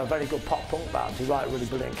one, they are a very good pop punk band who write really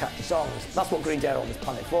brilliant, catchy songs. That's what Green Day are on this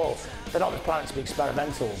planet for. They're not on this planet to be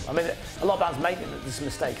experimental. I mean, a lot of bands make this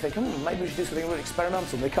mistake. They think, maybe we should do something really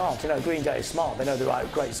experimental. They can't. You know, Green Day is smart. They know they write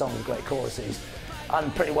great songs with great choruses.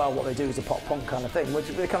 And pretty well what they do is a pop punk kind of thing, which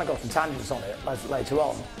they kind of got some tangents on it later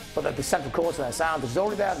on. But the central core to their sound is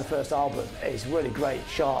already there in the first album. It's really great,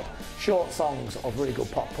 sharp, short songs of really good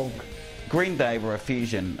pop punk. Green Day were a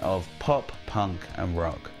fusion of pop, punk and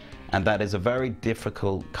rock. And that is a very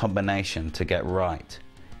difficult combination to get right,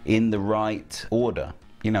 in the right order.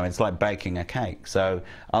 You know, it's like baking a cake. So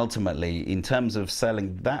ultimately, in terms of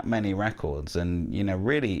selling that many records and, you know,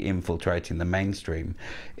 really infiltrating the mainstream,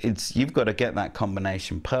 you've got to get that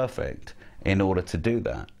combination perfect in order to do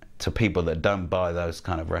that to people that don't buy those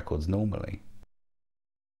kind of records normally.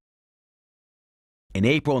 In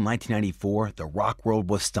April 1994, the rock world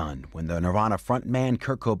was stunned when the Nirvana frontman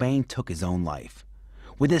Kurt Cobain took his own life.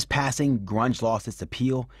 With his passing, grunge lost its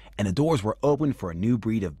appeal, and the doors were opened for a new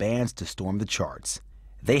breed of bands to storm the charts.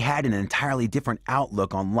 They had an entirely different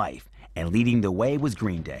outlook on life, and leading the way was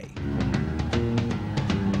Green Day.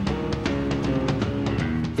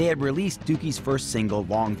 They had released Dookie's first single,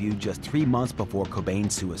 Longview, just 3 months before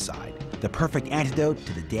Cobain's suicide, the perfect antidote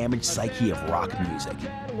to the damaged psyche of rock music.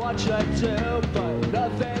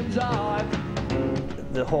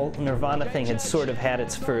 The whole Nirvana thing had sort of had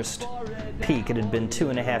its first peak. It had been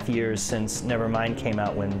 2.5 years since Nevermind came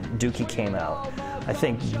out when Dookie came out. I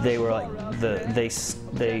think they were like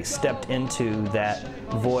they stepped into that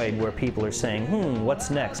void where people are saying, what's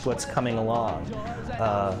next? What's coming along?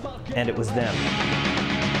 And it was them.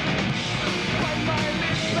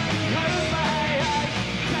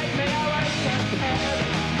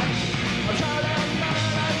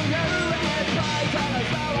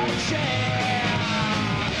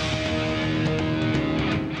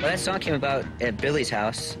 that song came about at Billy's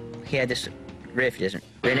house. He had this riff, doesn't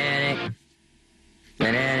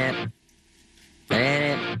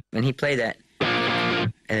and he played that,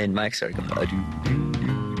 and then Mike started going,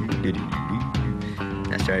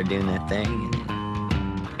 I started doing that thing.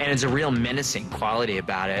 And it's a real menacing quality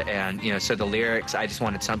about it, and so the lyrics, I just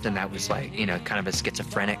wanted something that was like, kind of a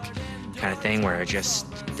schizophrenic kind of thing, where there's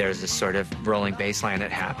this sort of rolling bass line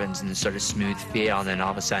that happens and this sort of smooth feel, and then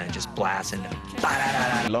all of a sudden it just blasts into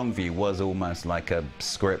Longview was almost like a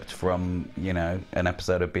script from, an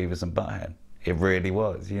episode of Beavis and Butthead. It really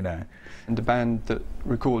was, And the band that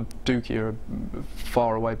recorded Dookie are a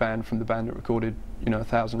far-away band from the band that recorded,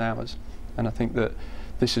 1,000 Hours. And I think that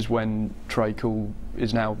this is when Tré Cool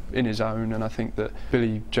is now in his own, and I think that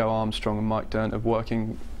Billy Joe Armstrong and Mike Dirnt are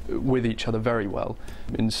working with each other very well.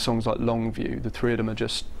 In songs like Longview, the three of them are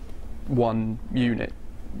just one unit.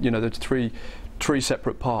 There's three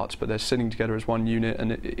separate parts, but they're sitting together as one unit,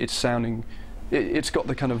 and it's sounding, it's got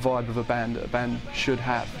the kind of vibe of a band that a band should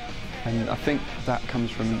have. And I think that comes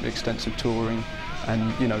from extensive touring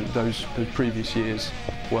and, those previous years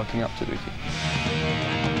working up to Dookie.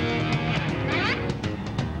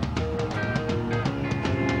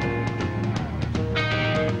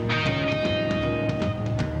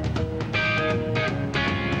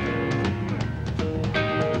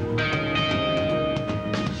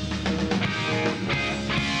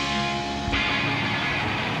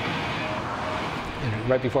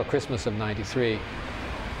 Right before Christmas of '93,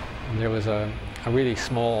 there was a really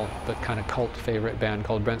small but kind of cult favorite band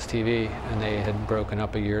called Brent's TV, and they had broken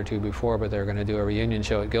up a year or two before, but they were going to do a reunion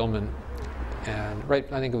show at Gilman. And I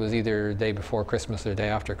think it was either the day before Christmas or the day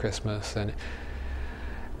after Christmas, and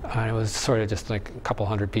it was sort of just like a couple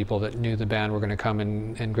hundred people that knew the band were going to come,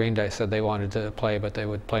 and Green Day said they wanted to play, but they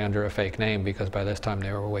would play under a fake name because by this time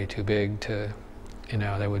they were way too big to,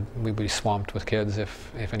 we'd be swamped with kids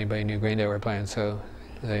if anybody knew Green Day were playing. So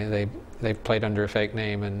they played under a fake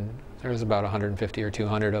name, and there was about 150 or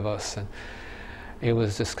 200 of us, and it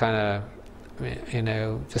was just kind of,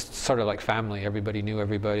 just sort of like family. Everybody knew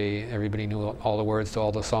everybody. Everybody knew all the words to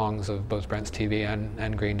all the songs of both Brent's TV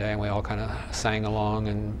and Green Day, and we all kind of sang along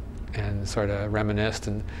and sort of reminisced.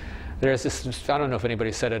 And there's this, I don't know if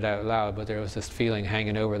anybody said it out loud, but there was this feeling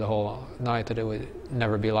hanging over the whole night that it would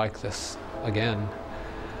never be like this again.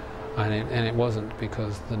 And it wasn't,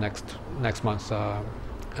 because the next month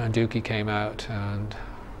Dookie came out, and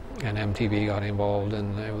MTV got involved,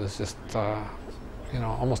 and it was just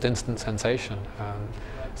almost instant sensation.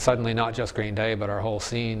 Suddenly, not just Green Day, but our whole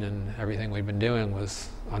scene and everything we'd been doing was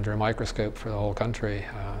under a microscope for the whole country,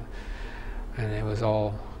 and it was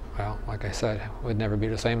all, well, like I said, it would never be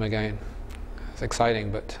the same again. It's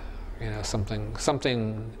exciting, but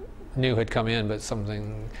something new had come in, but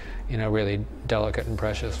something really delicate and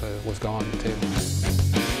precious was gone too.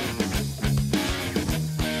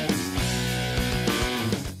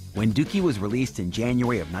 When Dookie was released in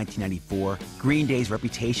January of 1994, Green Day's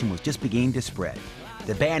reputation was just beginning to spread.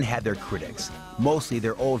 The band had their critics, mostly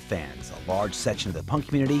their old fans, a large section of the punk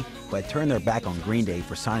community who had turned their back on Green Day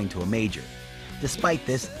for signing to a major. Despite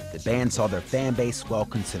this, the band saw their fan base swell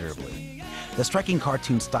considerably. The striking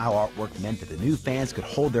cartoon-style artwork meant that the new fans could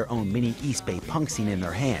hold their own mini East Bay punk scene in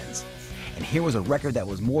their hands. And here was a record that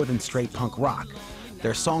was more than straight punk rock.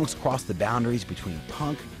 Their songs crossed the boundaries between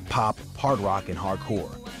punk, pop, hard rock, and hardcore.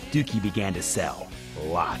 Dookie began to sell.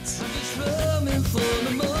 Lots.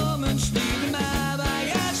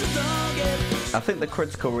 I think the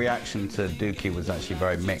critical reaction to Dookie was actually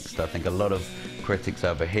very mixed. I think a lot of critics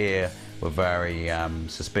over here were very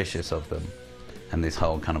suspicious of them. And this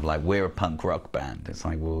whole kind of like, we're a punk rock band. It's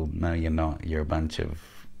like, well, no, you're not. You're a bunch of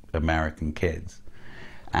American kids.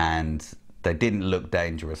 And they didn't look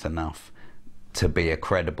dangerous enough to be a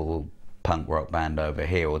credible punk rock band over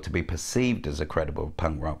here, or to be perceived as a credible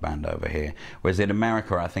punk rock band over here. Whereas in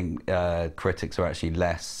America, I think critics are actually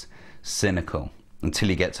less cynical until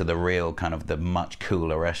you get to the real kind of the much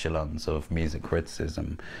cooler echelons of music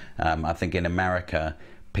criticism. I think in America,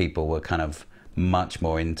 people were kind of much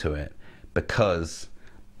more into it because,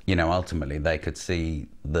 ultimately they could see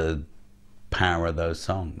the power of those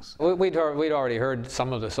songs. We'd already heard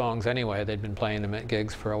some of the songs anyway. They'd been playing them at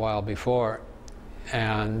gigs for a while before,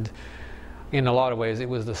 and in a lot of ways it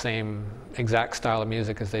was the same exact style of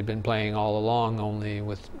music as they'd been playing all along, only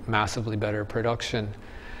with massively better production.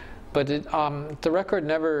 But the record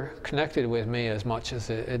never connected with me as much as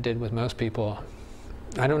it did with most people.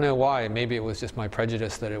 I don't know why. Maybe it was just my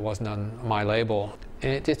prejudice that it wasn't on my label.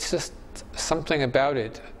 It's just something about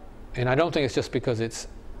it, and I don't think it's just because it's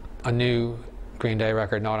a new Green Day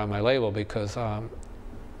record not on my label, because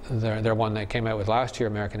their one they came out with last year,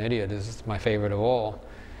 American Idiot, is my favorite of all.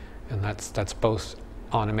 and that's both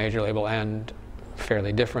on a major label and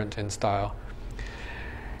fairly different in style.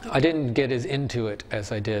 I didn't get as into it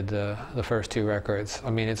as I did the first two records. I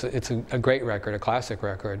mean, it's a great record, a classic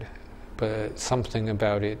record, but something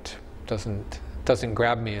about it doesn't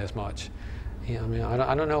grab me as much. You know, I mean,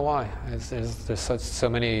 I don't know why. There's so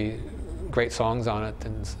many great songs on it,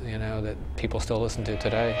 and you know, that people still listen to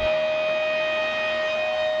today.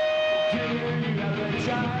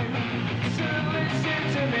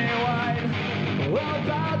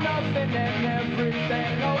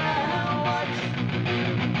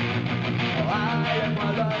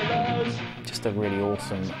 Just a really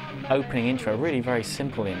awesome opening intro, really very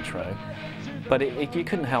simple intro, but you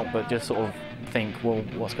couldn't help but just sort of think, well,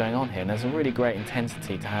 what's going on here? And there's a really great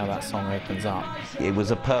intensity to how that song opens up. It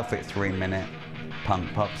was a perfect 3-minute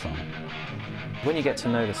punk pop song. When you get to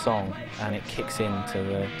know the song and it kicks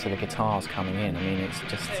into the guitars coming in, I mean, it's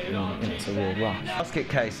just, it's a real rush. Basket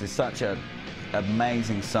Case is such an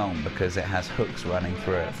amazing song because it has hooks running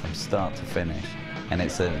through it from start to finish, and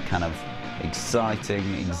it's a kind of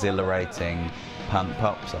exciting, exhilarating punk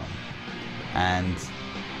pop song. And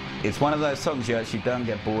it's one of those songs you actually don't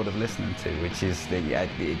get bored of listening to, which is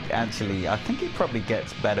actually, I think it probably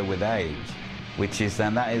gets better with age,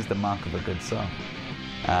 and that is the mark of a good song.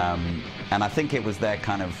 And I think it was their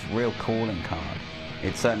kind of real calling card.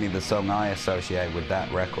 It's certainly the song I associate with that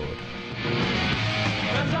record.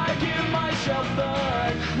 As I give myself the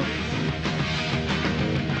creep,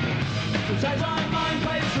 sometimes my mind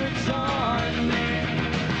plays tricks on me.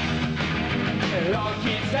 It all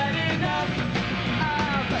keeps adding up.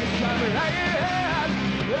 I face trouble like it has.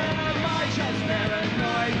 When my chest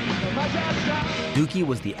paranoid, my chest up. Dookie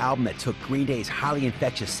was the album that took Green Day's highly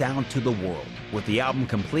infectious sound to the world. With the album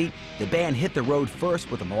complete, the band hit the road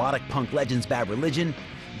first with the melodic punk legends Bad Religion,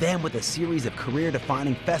 then with a series of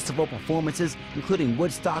career-defining festival performances, including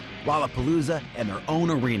Woodstock, Lollapalooza, and their own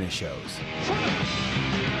arena shows.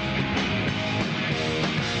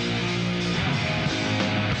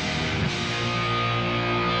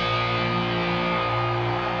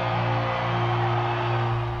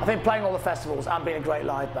 I think playing all the festivals and being a great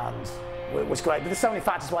live band was great. But there's so many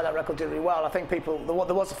factors why that record did really well. I think there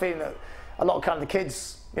was a feeling that a lot of kind of the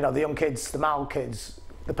kids, you know, the young kids, the Mal kids,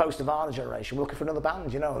 the post-Nirvana generation were looking for another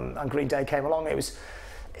band, you know, and Green Day came along.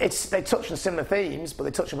 They touched on similar themes, but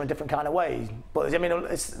they touched them in a different kind of way. But I mean,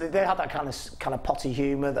 they had that kind of potty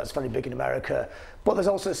humour that's very big in America. But there's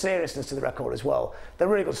also a seriousness to the record as well. They're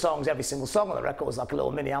really good songs. Every single song on the record is like a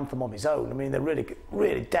little mini anthem of its own. I mean, they're really,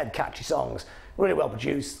 really dead catchy songs. Really well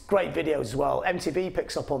produced. Great videos as well. MTV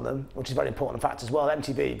picks up on them, which is a very important fact as well.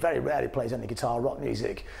 MTV very rarely plays any guitar rock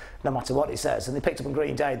music, no matter what it says. And they picked up on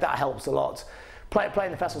Green Day. That helps a lot.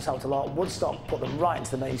 Playing the festivals helped a lot. Woodstock put them right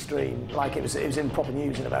into the mainstream, like it was in proper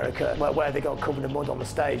news in America, where they got covered in mud on the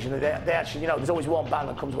stage. And they actually, you know, there's always one band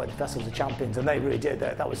that comes away with the festivals of champions, and they really did.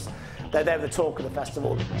 They were the talk of the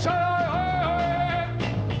festival.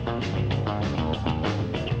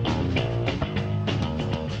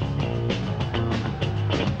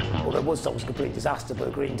 Well, Woodstock was a complete disaster,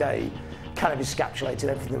 but Green Day kind of encapsulated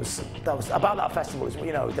everything that was about that festival.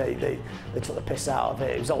 You know, they took the piss out of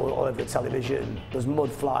it. It was all over the television. There was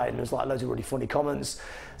mud flying. There was like loads of really funny comments.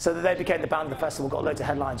 So they became the band of the festival. Got loads of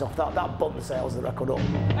headlines off that. That bumped the sales of the record up.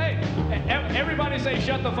 Hey, everybody say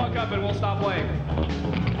shut the fuck up and we'll stop playing.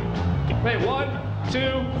 Wait, 1,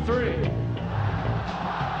 2, 3.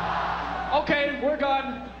 Okay, we're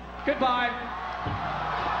done. Goodbye.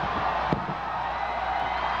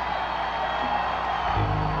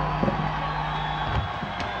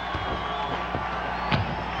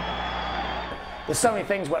 There's so many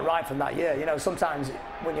things went right from that year. You know, sometimes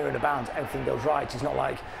when you're in a band, everything goes right. It's not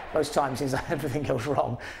like most times it seems like everything goes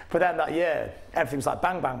wrong. But then that year, everything's like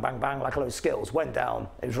bang, bang, bang, bang, like a load of skills went down.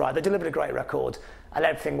 It was right. They delivered a great record, and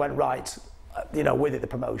everything went right. You know, with it, the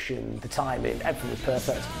promotion, the timing, everything was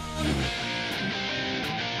perfect.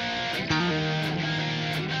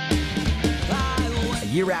 A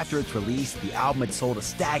year after its release, the album had sold a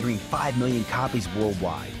staggering 5 million copies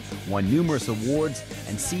worldwide, won numerous awards,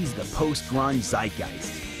 and seized the post-grunge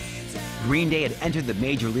zeitgeist. Green Day had entered the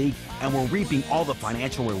major league and were reaping all the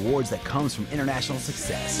financial rewards that comes from international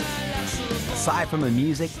success. Aside from the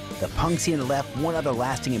music, the punk scene had left one other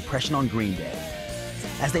lasting impression on Green Day.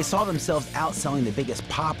 As they saw themselves outselling the biggest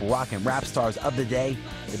pop, rock, and rap stars of the day,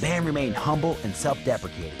 the band remained humble and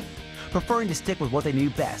self-deprecating, preferring to stick with what they knew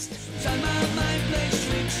best.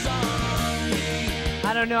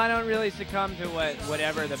 I don't know. I don't really succumb to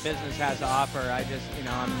whatever the business has to offer. I just, you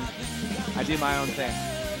know, I do my own thing.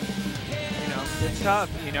 You know, it's tough.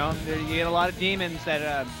 You know, you get a lot of demons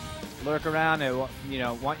that lurk around and, you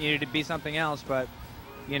know, want you to be something else. But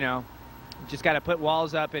you know, just got to put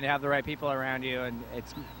walls up and have the right people around you, and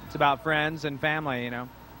it's about friends and family, you know.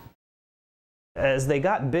 As they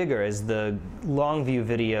got bigger, as the Longview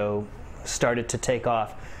video started to take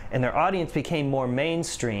off and their audience became more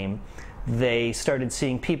mainstream, they started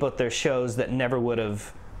seeing people at their shows that never would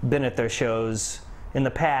have been at their shows in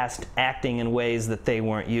the past, acting in ways that they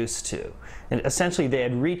weren't used to. And essentially they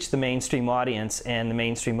had reached the mainstream audience, and the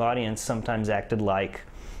mainstream audience sometimes acted like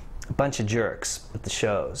a bunch of jerks at the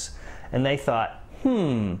shows. And they thought,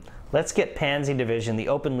 let's get Pansy Division, the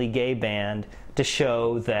openly gay band, to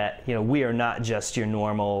show that, you know, we are not just your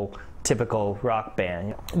normal, typical rock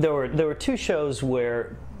band. There were two shows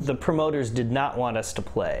where the promoters did not want us to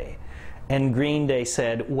play. And Green Day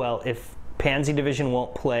said, well, if Pansy Division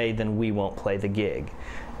won't play, then we won't play the gig.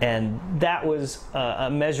 And that was a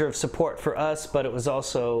measure of support for us, but it was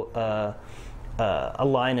also a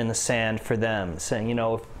line in the sand for them, saying, you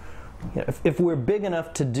know, if we're big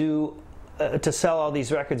enough to sell all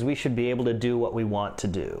these records, we should be able to do what we want to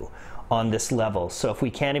do on this level. So if we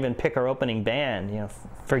can't even pick our opening band, you know,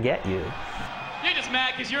 forget you. You're just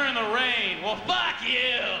mad because you're in the rain. Well, fuck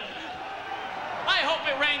you! I hope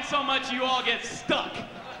it rains so much you all get stuck.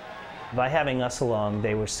 By having us along,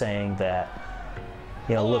 they were saying that,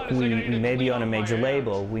 you know, look, we may be on a major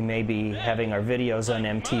label, we may be having our videos on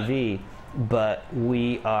MTV, but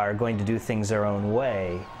we are going to do things our own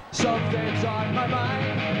way. Something's on my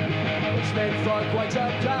mind, it's been for quite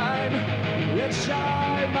some time. It's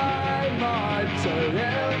shine my mind to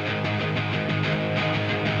you.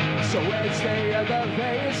 So Wednesday at the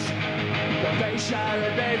face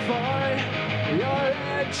shattered before your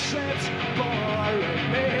entrance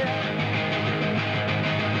boring me.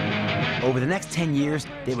 Over the next 10 years,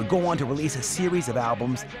 they would go on to release a series of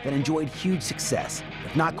albums that enjoyed huge success,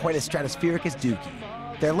 if not quite as stratospheric as Dookie.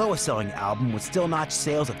 Their lowest-selling album would still notch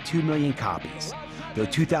sales of 2 million copies. Though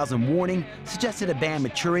 2000 Warning suggested a band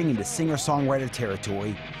maturing into singer-songwriter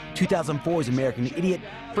territory, 2004's American Idiot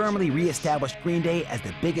firmly re-established Green Day as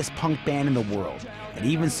the biggest punk band in the world, and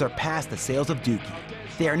even surpassed the sales of Dookie.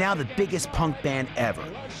 They are now the biggest punk band ever,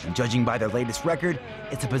 and judging by their latest record,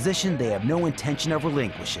 it's a position they have no intention of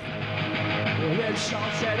relinquishing.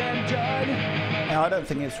 Now, I don't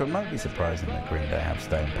think it's remotely surprising that Green Day have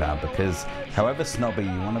staying power, because however snobby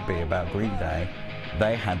you want to be about Green Day,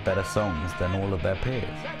 they had better songs than all of their peers.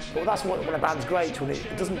 Well, that's when a band's great, when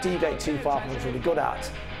it doesn't deviate too far from what it's really good at,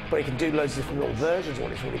 but it can do loads of different little versions of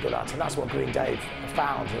what it's really good at, and that's what Green Day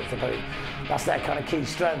found. That's their kind of key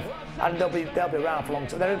strength, and they'll be around for long.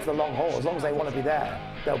 They're in for the long haul. As long as they want to be there,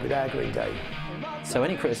 they'll be there. Green Day. So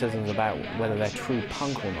any criticisms about whether they're true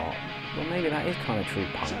punk or not, well, maybe that is kind of true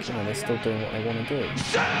punk. You know, they're still doing what they want to do.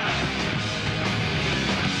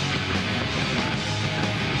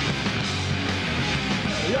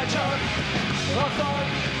 You're a jerk, or fun.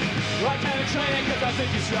 I can't explain it because I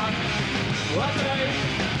think you're strong. One day,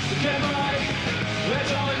 you get right.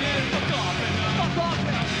 Let's all in, fuck off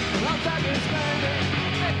and I'm back in Spain.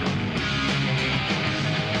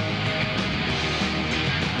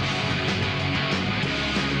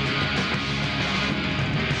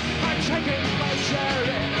 I'm taking my share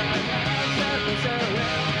in the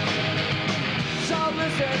so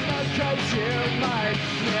listen, because you might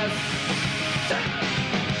miss.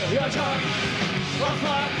 You're drunk, or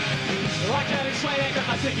fun. I can't explain it because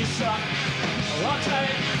I think you suck. I'll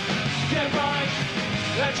take, get right,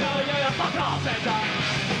 and tell you to fuck off and die.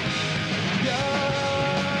 Yeah.